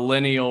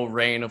millennial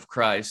reign of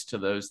Christ, to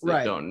those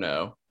that don't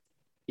know.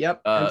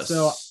 Yep. And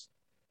so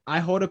I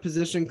hold a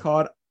position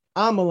called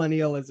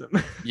amillennialism.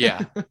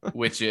 Yeah,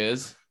 which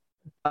is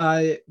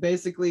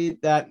basically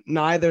that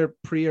neither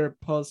pre or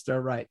post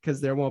are right,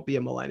 because there won't be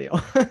a millennial.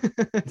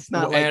 It's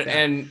not like that.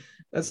 And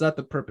that's not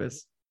the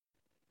purpose.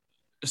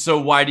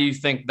 So why do you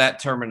think that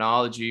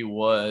terminology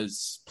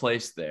was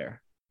placed there?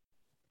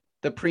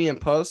 The pre and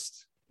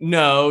post?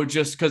 No,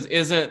 just because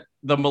isn't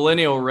the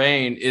millennial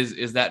reign,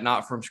 is that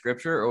not from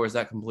scripture, or is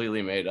that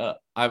completely made up?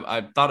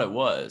 I thought it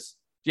was.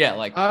 Yeah,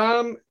 like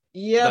but the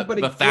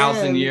again,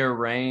 1,000-year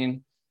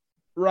reign.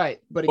 Right.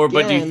 But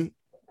again,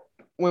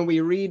 when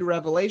we read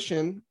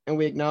Revelation and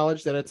we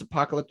acknowledge that it's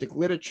apocalyptic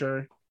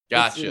literature,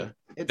 gotcha.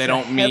 It's they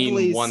don't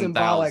mean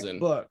 1,000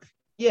 book.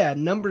 Yeah,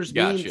 numbers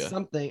mean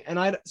something. And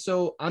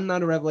I'm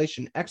not a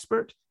Revelation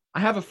expert.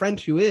 I have a friend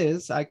who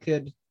is. I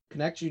could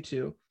connect you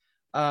to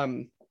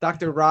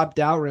Dr. Rob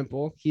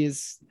Dalrymple. He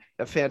is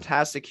a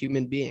fantastic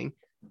human being,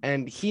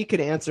 and he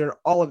could answer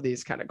all of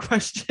these kind of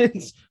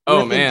questions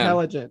with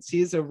intelligence.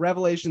 He's a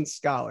Revelation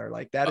scholar.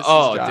 Like that is his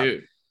job.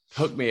 Dude,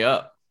 hook me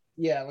up.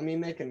 Yeah, let me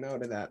make a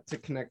note of that to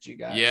connect you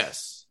guys.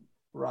 Yes.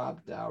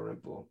 Rob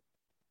Dalrymple.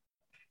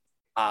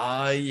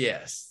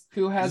 Yes.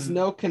 Who has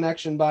no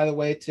connection, by the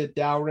way, to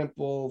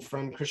Dalrymple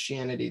from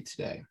Christianity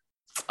Today.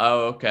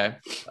 Oh, okay.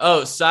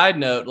 Oh, side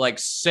note, like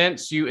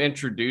since you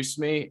introduced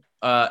me,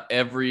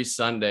 every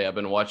Sunday I've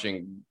been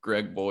watching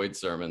Greg Boyd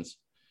sermons.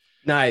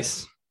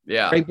 Nice.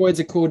 Yeah. Greg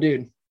Boyd's a cool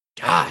dude.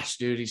 Gosh,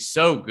 dude, he's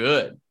so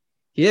good.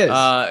 He is.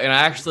 And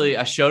I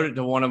showed it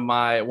to one of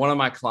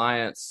my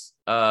clients.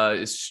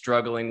 Is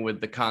struggling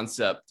with the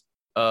concept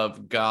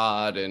of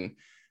God and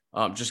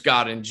just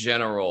God in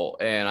general.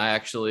 And I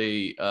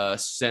actually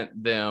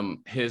sent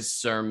them his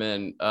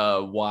sermon,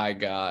 Why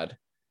God,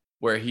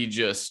 where he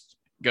just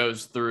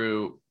goes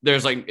through,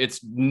 it's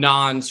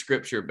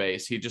non-scripture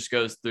based. He just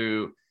goes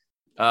through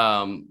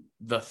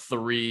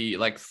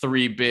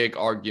three big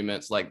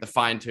arguments, like the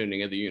fine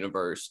tuning of the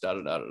universe, da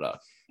da da da da.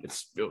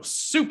 It was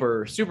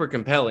super, super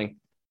compelling.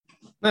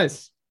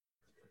 Nice.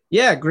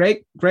 Yeah,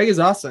 Greg is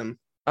awesome.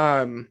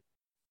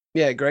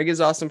 Yeah, Greg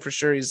is awesome for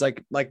sure. He's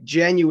like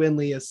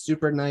genuinely a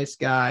super nice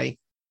guy.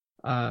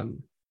 Have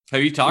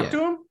you talked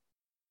to him?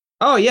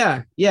 Oh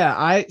yeah.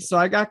 I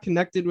got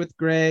connected with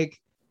Greg.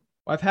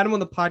 Well, I've had him on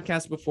the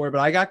podcast before,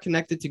 but I got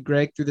connected to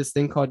Greg through this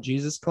thing called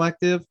Jesus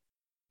Collective.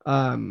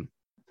 And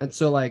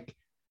so like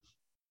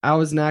I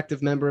was an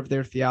active member of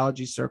their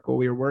theology circle.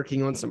 We were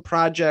working on some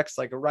projects,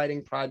 like a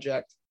writing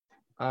project.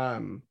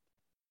 And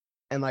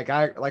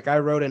I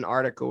wrote an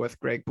article with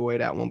Greg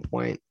Boyd at one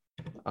point.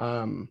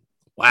 Wow.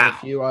 A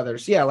few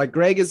others. Yeah, like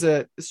Greg is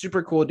a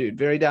super cool dude,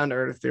 very down to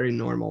earth, very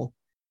normal.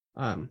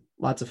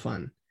 Lots of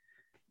fun.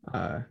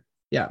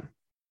 Yeah.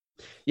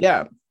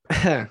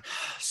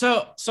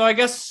 So I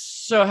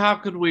guess how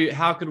could we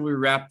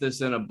wrap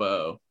this in a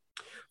bow?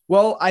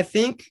 Well, I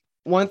think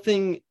one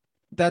thing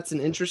that's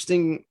an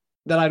interesting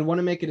that I'd want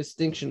to make a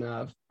distinction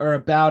of, or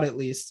about at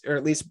least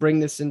bring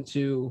this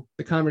into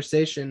the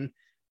conversation,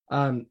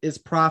 is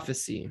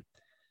prophecy,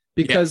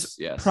 because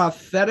yes.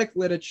 Prophetic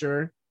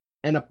literature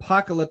and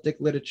apocalyptic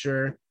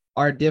literature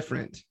are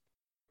different,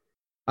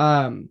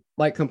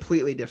 like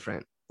completely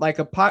different. Like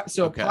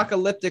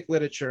apocalyptic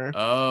literature.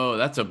 Oh,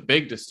 that's a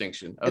big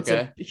distinction. Okay, it's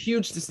a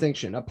huge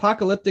distinction.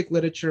 Apocalyptic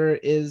literature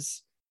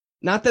is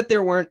not that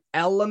there weren't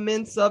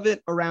elements of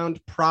it around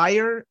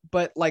prior,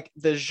 but like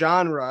the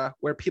genre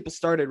where people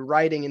started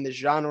writing in the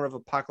genre of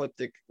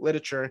apocalyptic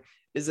literature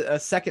is a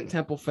Second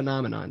Temple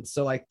phenomenon.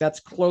 So like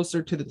that's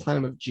closer to the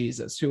time of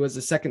Jesus, who was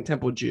a Second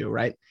Temple Jew,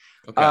 right?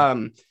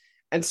 Okay.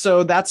 And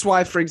so that's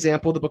why, for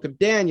example, the book of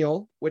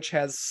Daniel, which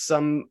has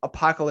some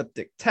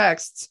apocalyptic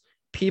texts,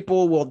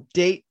 people will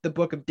date the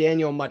book of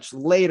Daniel much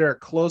later,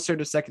 closer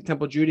to Second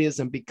Temple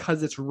Judaism,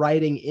 because it's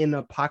writing in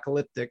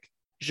apocalyptic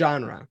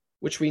genre,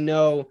 which we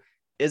know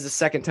is a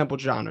Second Temple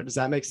genre. Does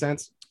that make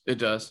sense? It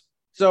does.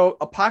 So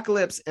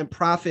apocalypse and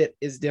prophet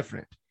is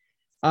different.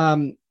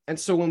 And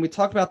so when we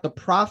talk about the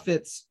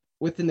prophets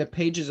within the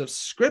pages of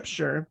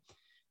scripture,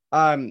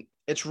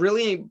 it's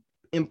really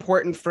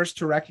important first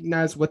to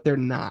recognize what they're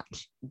not.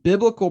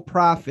 Biblical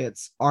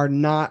prophets are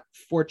not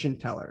fortune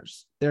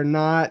tellers. They're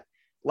not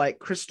like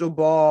crystal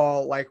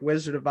ball, like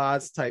Wizard of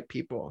Oz type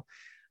people.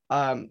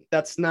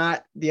 That's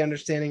not the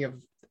understanding of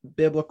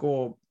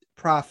biblical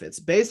prophets.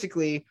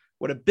 Basically,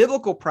 what a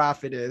biblical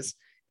prophet is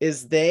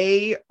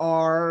they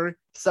are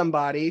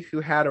somebody who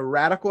had a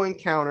radical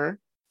encounter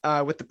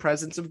with the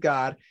presence of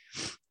God,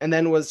 and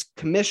then was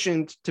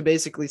commissioned to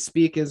basically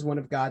speak as one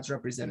of God's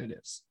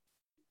representatives.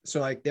 So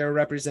like they're a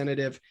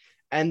representative,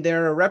 and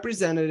they're a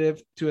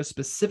representative to a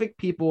specific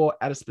people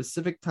at a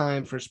specific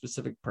time for a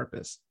specific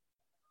purpose.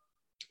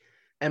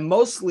 And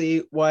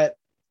mostly what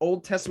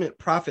Old Testament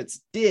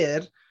prophets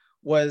did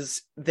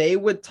was they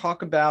would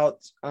talk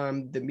about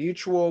the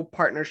mutual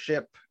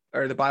partnership,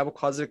 or the Bible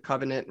calls it a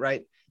covenant,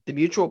 right? The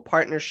mutual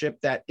partnership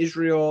that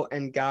Israel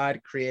and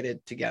God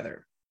created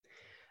together.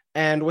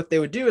 And what they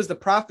would do is the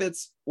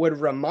prophets would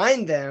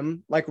remind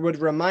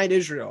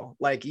Israel,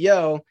 like,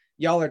 yo,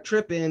 y'all are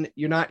tripping.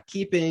 You're not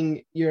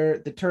keeping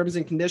the terms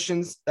and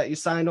conditions that you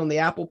signed on the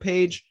Apple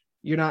page.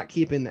 You're not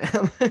keeping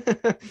them.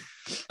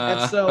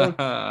 And so,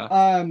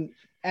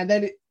 and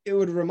then it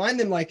would remind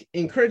them, like,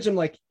 encourage them,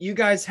 like, you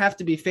guys have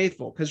to be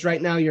faithful because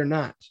right now you're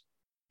not.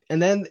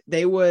 And then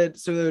they would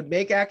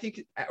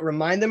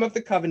remind them of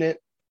the covenant,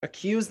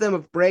 accuse them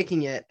of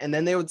breaking it. And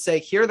then they would say,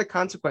 here are the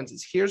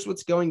consequences. Here's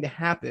what's going to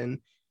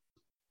happen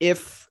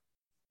if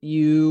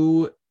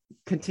you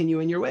continue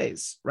in your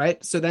ways,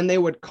 right? So then they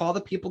would call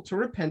the people to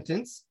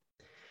repentance.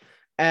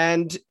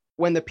 And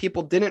when the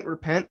people didn't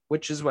repent,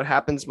 which is what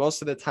happens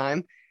most of the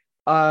time,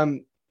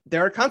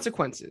 there are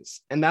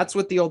consequences. And that's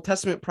what the Old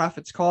Testament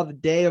prophets call the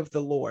day of the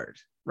Lord,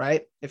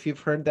 right? If you've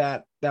heard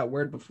that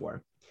word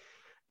before.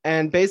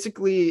 And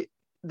basically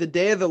the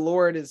day of the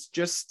Lord is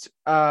just,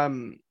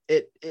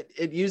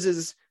 it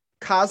uses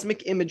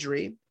cosmic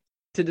imagery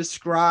to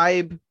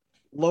describe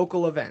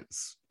local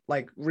events,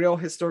 like real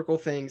historical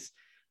things.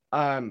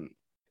 And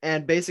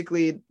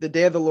basically the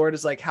day of the Lord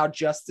is like how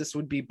justice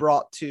would be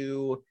brought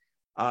to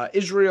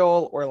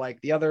Israel, or like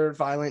the other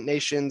violent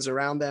nations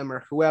around them,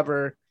 or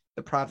whoever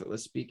the prophet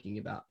was speaking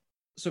about.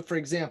 So for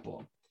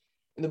example,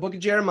 in the book of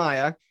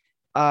Jeremiah,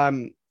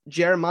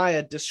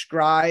 Jeremiah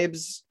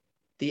describes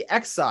the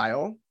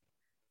exile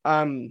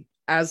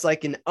as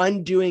like an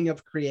undoing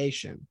of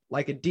creation,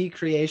 like a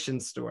decreation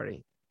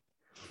story.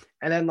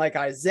 And then like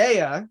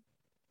Isaiah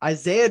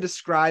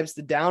describes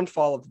the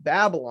downfall of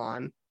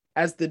Babylon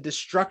as the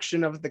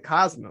destruction of the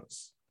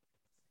cosmos.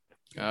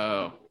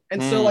 Oh.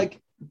 And so like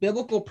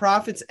biblical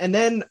prophets, and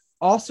then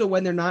also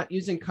when they're not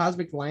using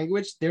cosmic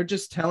language, they're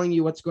just telling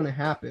you what's going to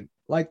happen.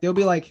 Like they'll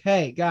be like,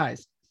 hey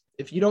guys,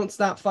 if you don't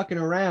stop fucking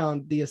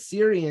around, the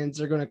Assyrians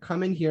are going to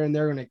come in here and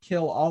they're going to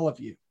kill all of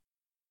you.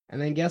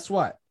 And then guess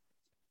what?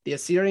 The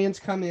Assyrians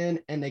come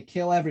in and they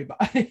kill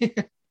everybody.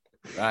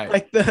 Right.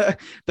 Like the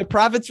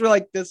prophets were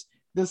like this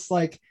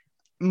like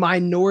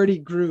minority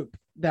group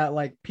that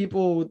like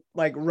people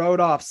like wrote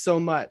off so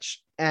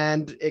much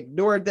and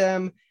ignored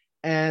them,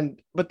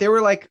 but they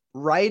were like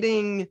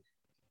writing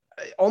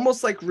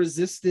almost like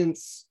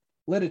resistance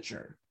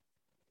literature.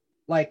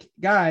 Like,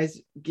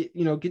 guys, get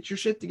your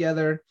shit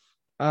together.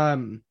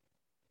 And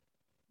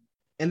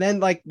then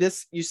like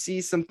this, you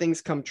see some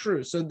things come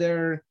true. So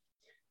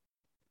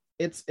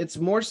it's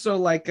more so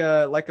like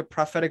a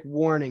prophetic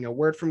warning, a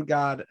word from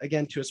God,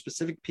 again, to a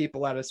specific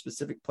people at a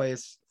specific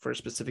place for a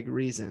specific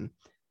reason,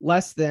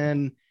 less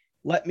than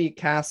let me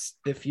cast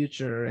the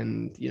future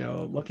and,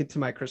 look into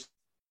my crystal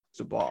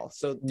ball.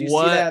 So do you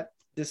see that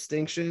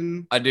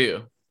distinction? I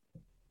do.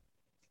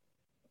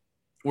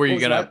 I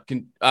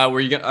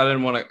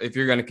didn't want to, if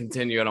you're going to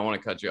continue, I don't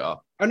want to cut you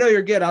off. Oh, no,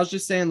 you're good. I was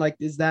just saying, like,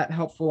 is that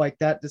helpful? Like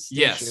that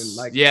distinction? Yes.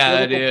 Like,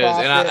 yeah, it is.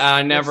 And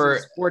I never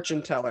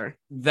fortune teller.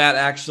 That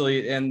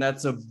actually, and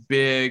that's a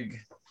big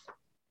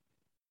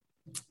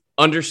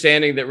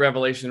understanding that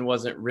Revelation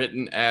wasn't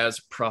written as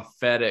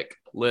prophetic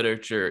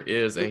literature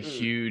is a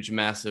huge,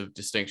 massive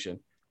distinction.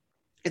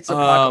 It's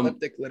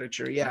apocalyptic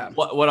literature. Yeah.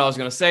 What I was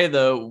going to say,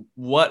 though,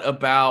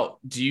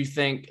 do you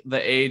think the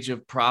age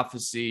of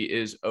prophecy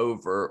is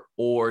over,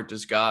 or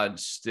does God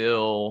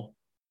still,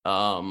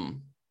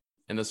 and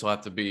this will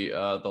have to be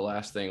the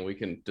last thing we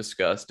can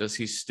discuss, does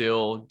he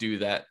still do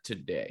that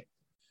today,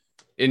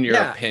 in your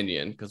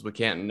opinion? Because we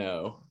can't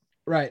know.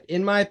 Right.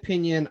 In my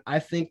opinion, I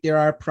think there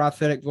are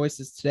prophetic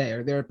voices today,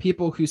 or there are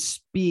people who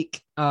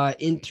speak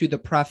into the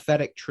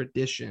prophetic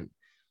tradition.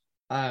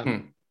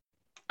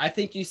 I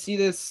think you see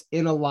this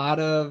in a lot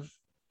of,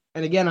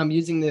 and again, I'm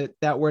using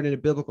that word in a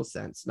biblical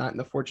sense, not in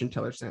the fortune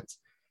teller sense.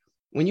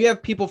 When you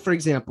have people, for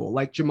example,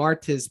 like Jamar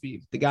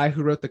Tisby, the guy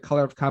who wrote The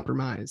Color of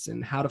Compromise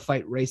and How to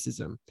Fight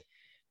Racism,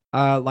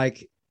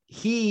 like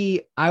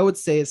he, I would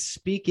say, is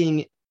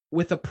speaking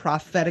with a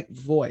prophetic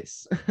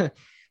voice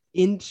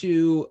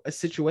into a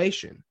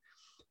situation.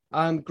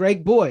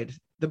 Greg Boyd,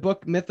 the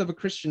book Myth of a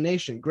Christian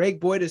Nation,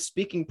 Greg Boyd is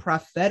speaking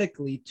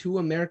prophetically to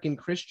American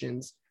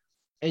Christians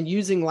and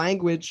using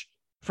language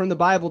from the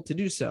Bible to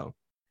do so.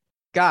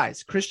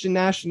 Guys, Christian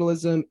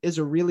nationalism is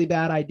a really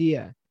bad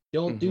idea.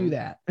 Don't do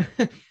that.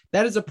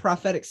 That is a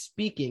prophetic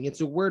speaking.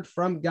 It's a word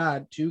from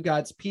God to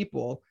God's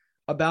people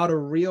about a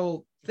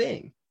real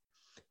thing.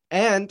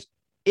 And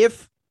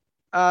if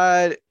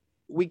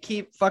we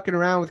keep fucking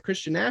around with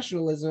Christian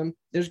nationalism,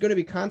 there's going to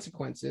be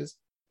consequences.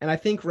 And I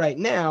think right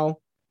now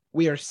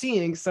we are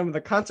seeing some of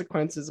the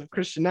consequences of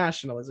Christian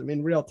nationalism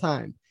in real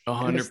time.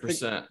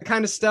 100%. The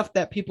kind of stuff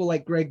that people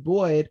like Greg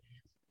Boyd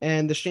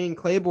and the Shane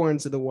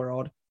Claibornes of the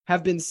world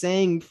have been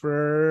saying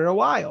for a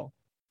while.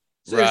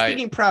 So they're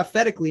speaking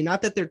prophetically,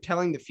 not that they're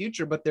telling the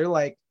future, but they're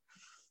like,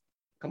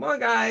 come on,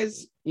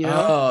 guys.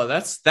 Oh,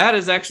 that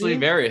is actually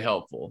very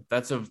helpful.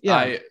 So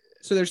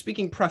they're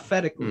speaking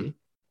prophetically.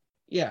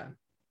 Yeah.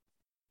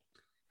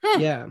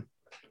 Yeah.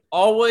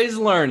 Always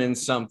learning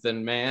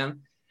something,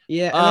 man.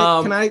 Yeah.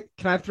 And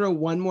can I throw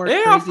one more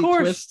crazy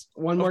twist?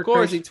 One more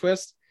crazy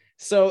twist.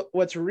 So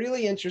what's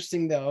really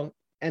interesting, though,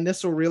 and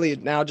this will really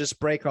now just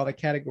break all the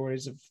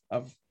categories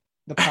of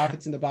the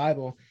prophets in the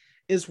Bible,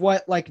 is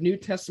what like New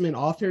Testament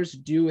authors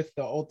do with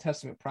the Old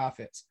Testament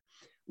prophets.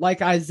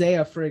 Like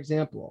Isaiah, for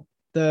example,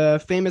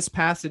 the famous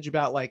passage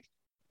about like,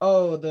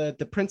 oh,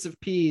 the Prince of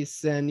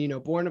Peace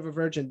and, born of a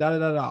virgin, all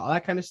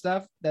that kind of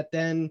stuff, that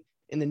then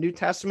in the New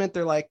Testament,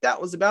 they're like, that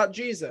was about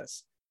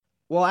Jesus.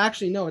 Well,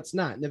 actually, no, it's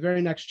not. In the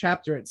very next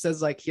chapter, it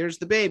says like, here's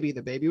the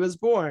baby was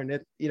born.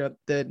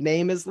 The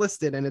name is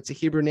listed and it's a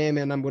Hebrew name,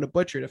 and I'm going to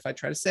butcher it if I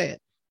try to say it.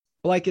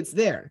 But like, it's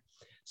there.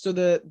 So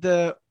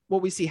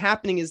what we see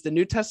happening is the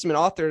New Testament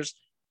authors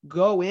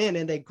go in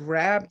and they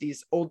grab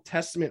these Old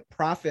Testament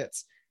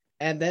prophets,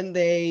 and then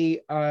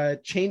they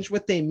change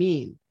what they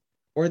mean,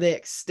 or they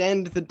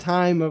extend the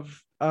time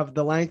of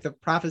the length of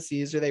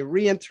prophecies, or they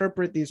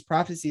reinterpret these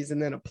prophecies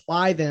and then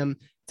apply them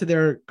to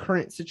their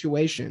current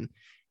situation.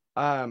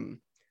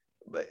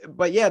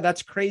 But yeah,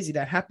 that's crazy.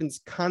 That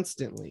happens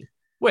constantly.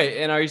 Wait,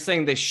 and are you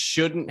saying they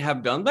shouldn't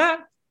have done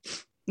that?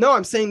 No,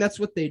 I'm saying that's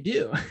what they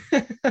do.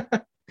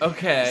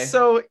 Okay.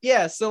 So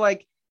yeah,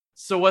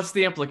 so what's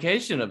the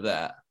implication of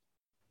that?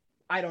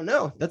 I don't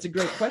know. That's a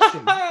great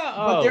question.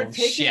 But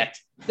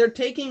they're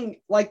taking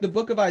like the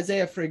book of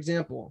Isaiah, for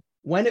example,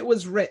 when it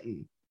was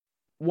written,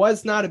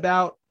 was not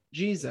about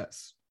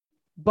Jesus,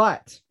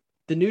 but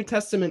the New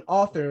Testament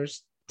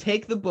authors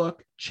take the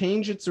book,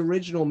 change its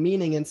original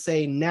meaning, and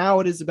say, now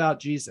it is about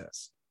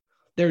Jesus.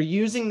 They're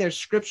using their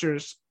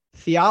scriptures,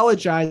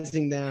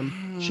 theologizing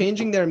them,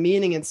 changing their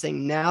meaning, and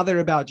saying, now they're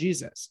about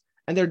Jesus.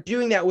 And they're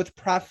doing that with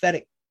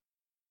prophetic.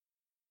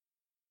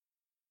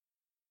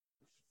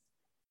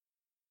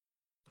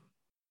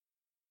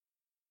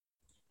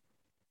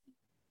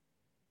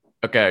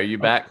 Okay, are you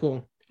back?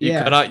 Cool.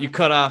 You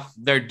cut off.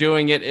 They're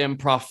doing it in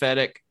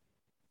prophetic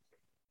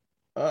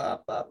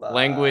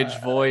language,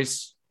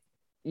 voice.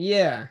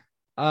 Yeah.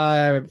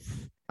 I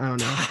don't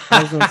know.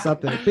 I was on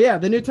something. But yeah,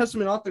 the New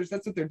Testament authors,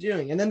 that's what they're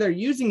doing. And then they're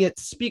using it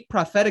to speak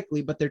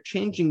prophetically, but they're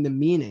changing the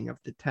meaning of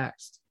the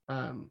text.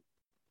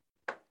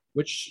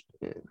 Which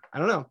I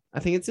don't know. I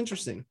think it's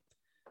interesting.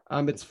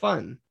 It's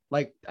fun.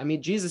 Like, I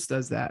mean, Jesus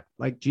does that.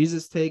 Like,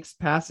 Jesus takes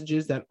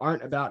passages that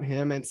aren't about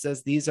him and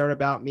says, these are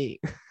about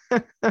me.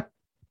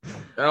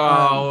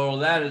 Oh,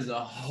 that is a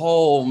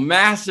whole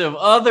massive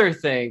other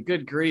thing.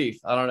 Good grief.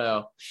 I don't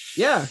know.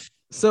 Yeah.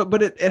 So,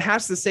 but it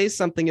has to say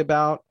something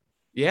about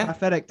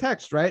prophetic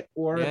text, right?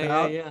 Or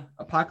about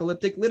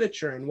apocalyptic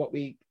literature and what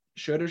we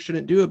should or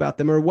shouldn't do about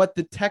them, or what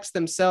the texts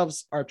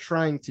themselves are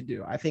trying to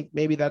do. I think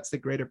maybe that's the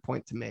greater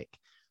point to make.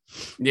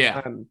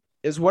 Yeah.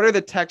 Is what are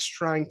the texts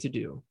trying to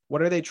do?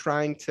 What are they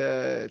trying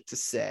to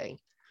say?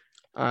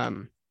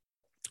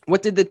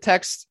 What did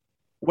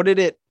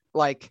it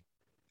like?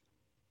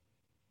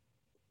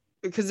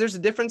 Because there's a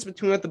difference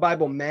between what the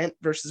Bible meant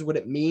versus what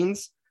it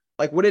means.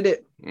 Like, what did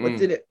it,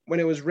 when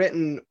it was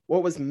written,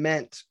 what was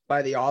meant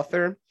by the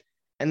author?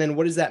 And then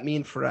what does that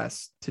mean for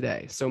us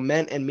today? So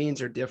meant and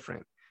means are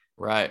different.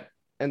 Right.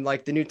 And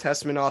like the New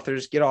Testament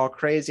authors get all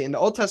crazy, and the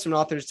Old Testament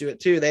authors do it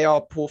too. They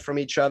all pull from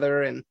each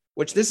other, and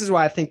which this is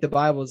why I think the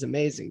Bible is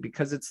amazing,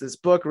 because it's this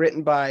book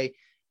written by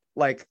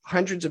like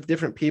hundreds of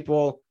different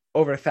people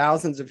over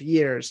thousands of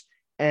years,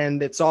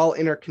 and it's all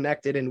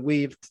interconnected and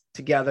weaved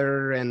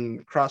together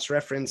and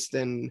cross-referenced,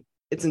 and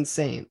it's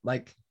insane.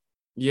 Like,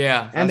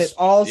 and it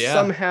all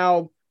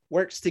somehow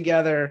works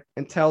together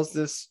and tells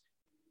this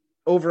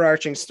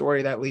overarching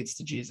story that leads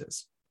to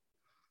Jesus.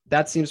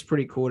 That seems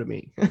pretty cool to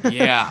me.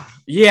 Yeah,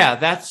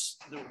 that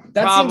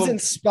seems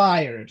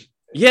inspired.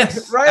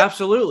 Yes, right?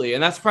 Absolutely.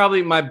 And that's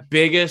probably my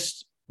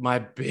biggest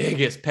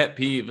pet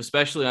peeve,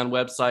 especially on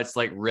websites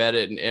like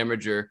Reddit and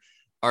Imager,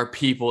 are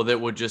people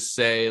that would just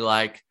say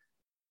like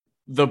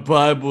the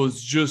Bible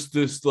is just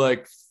this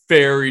like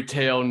fairy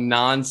tale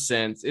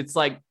nonsense. It's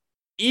like,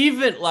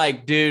 even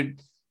like, dude,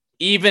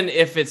 even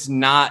if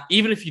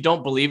you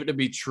don't believe it to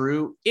be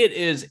true, it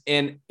is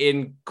an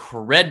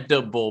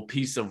incredible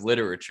piece of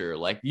literature.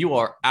 Like, you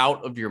are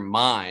out of your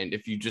mind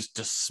if you just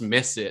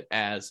dismiss it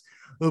as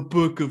a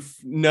book of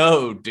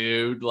no,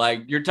 dude.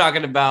 Like, you're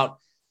talking about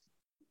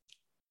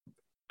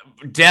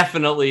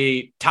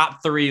definitely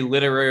top 3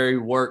 literary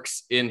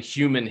works in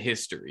human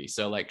history.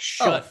 So like,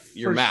 shut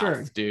your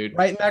mouth, dude.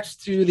 Right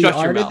next to The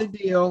Art of the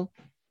Deal.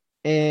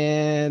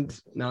 And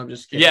no, I'm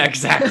just kidding. Yeah,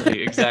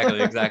 exactly.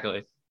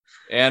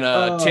 And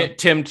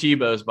Tim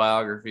Tebow's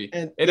biography.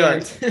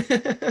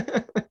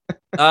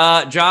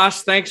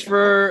 Josh, thanks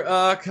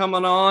for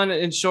coming on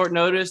in short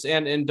notice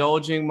and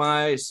indulging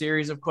my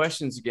series of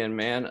questions again,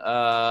 man.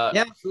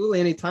 Yeah, absolutely.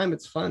 Anytime.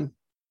 It's fun.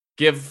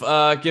 Give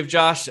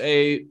Josh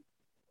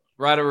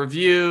write a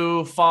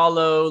review,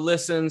 follow,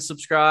 listen,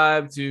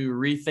 subscribe to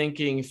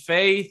Rethinking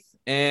Faith.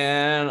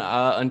 And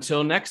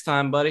until next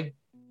time, buddy.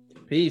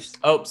 Peace.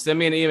 Oh, send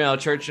me an email,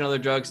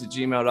 churchandother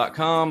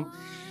drugs@gmail.com.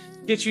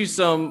 Get you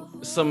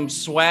some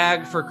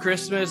swag for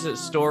Christmas at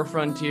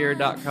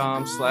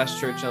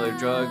storefrontier.com/churchandother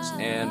drugs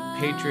and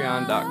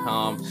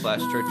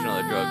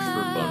patreon.com/churchandother drugs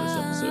for bonus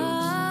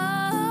episodes.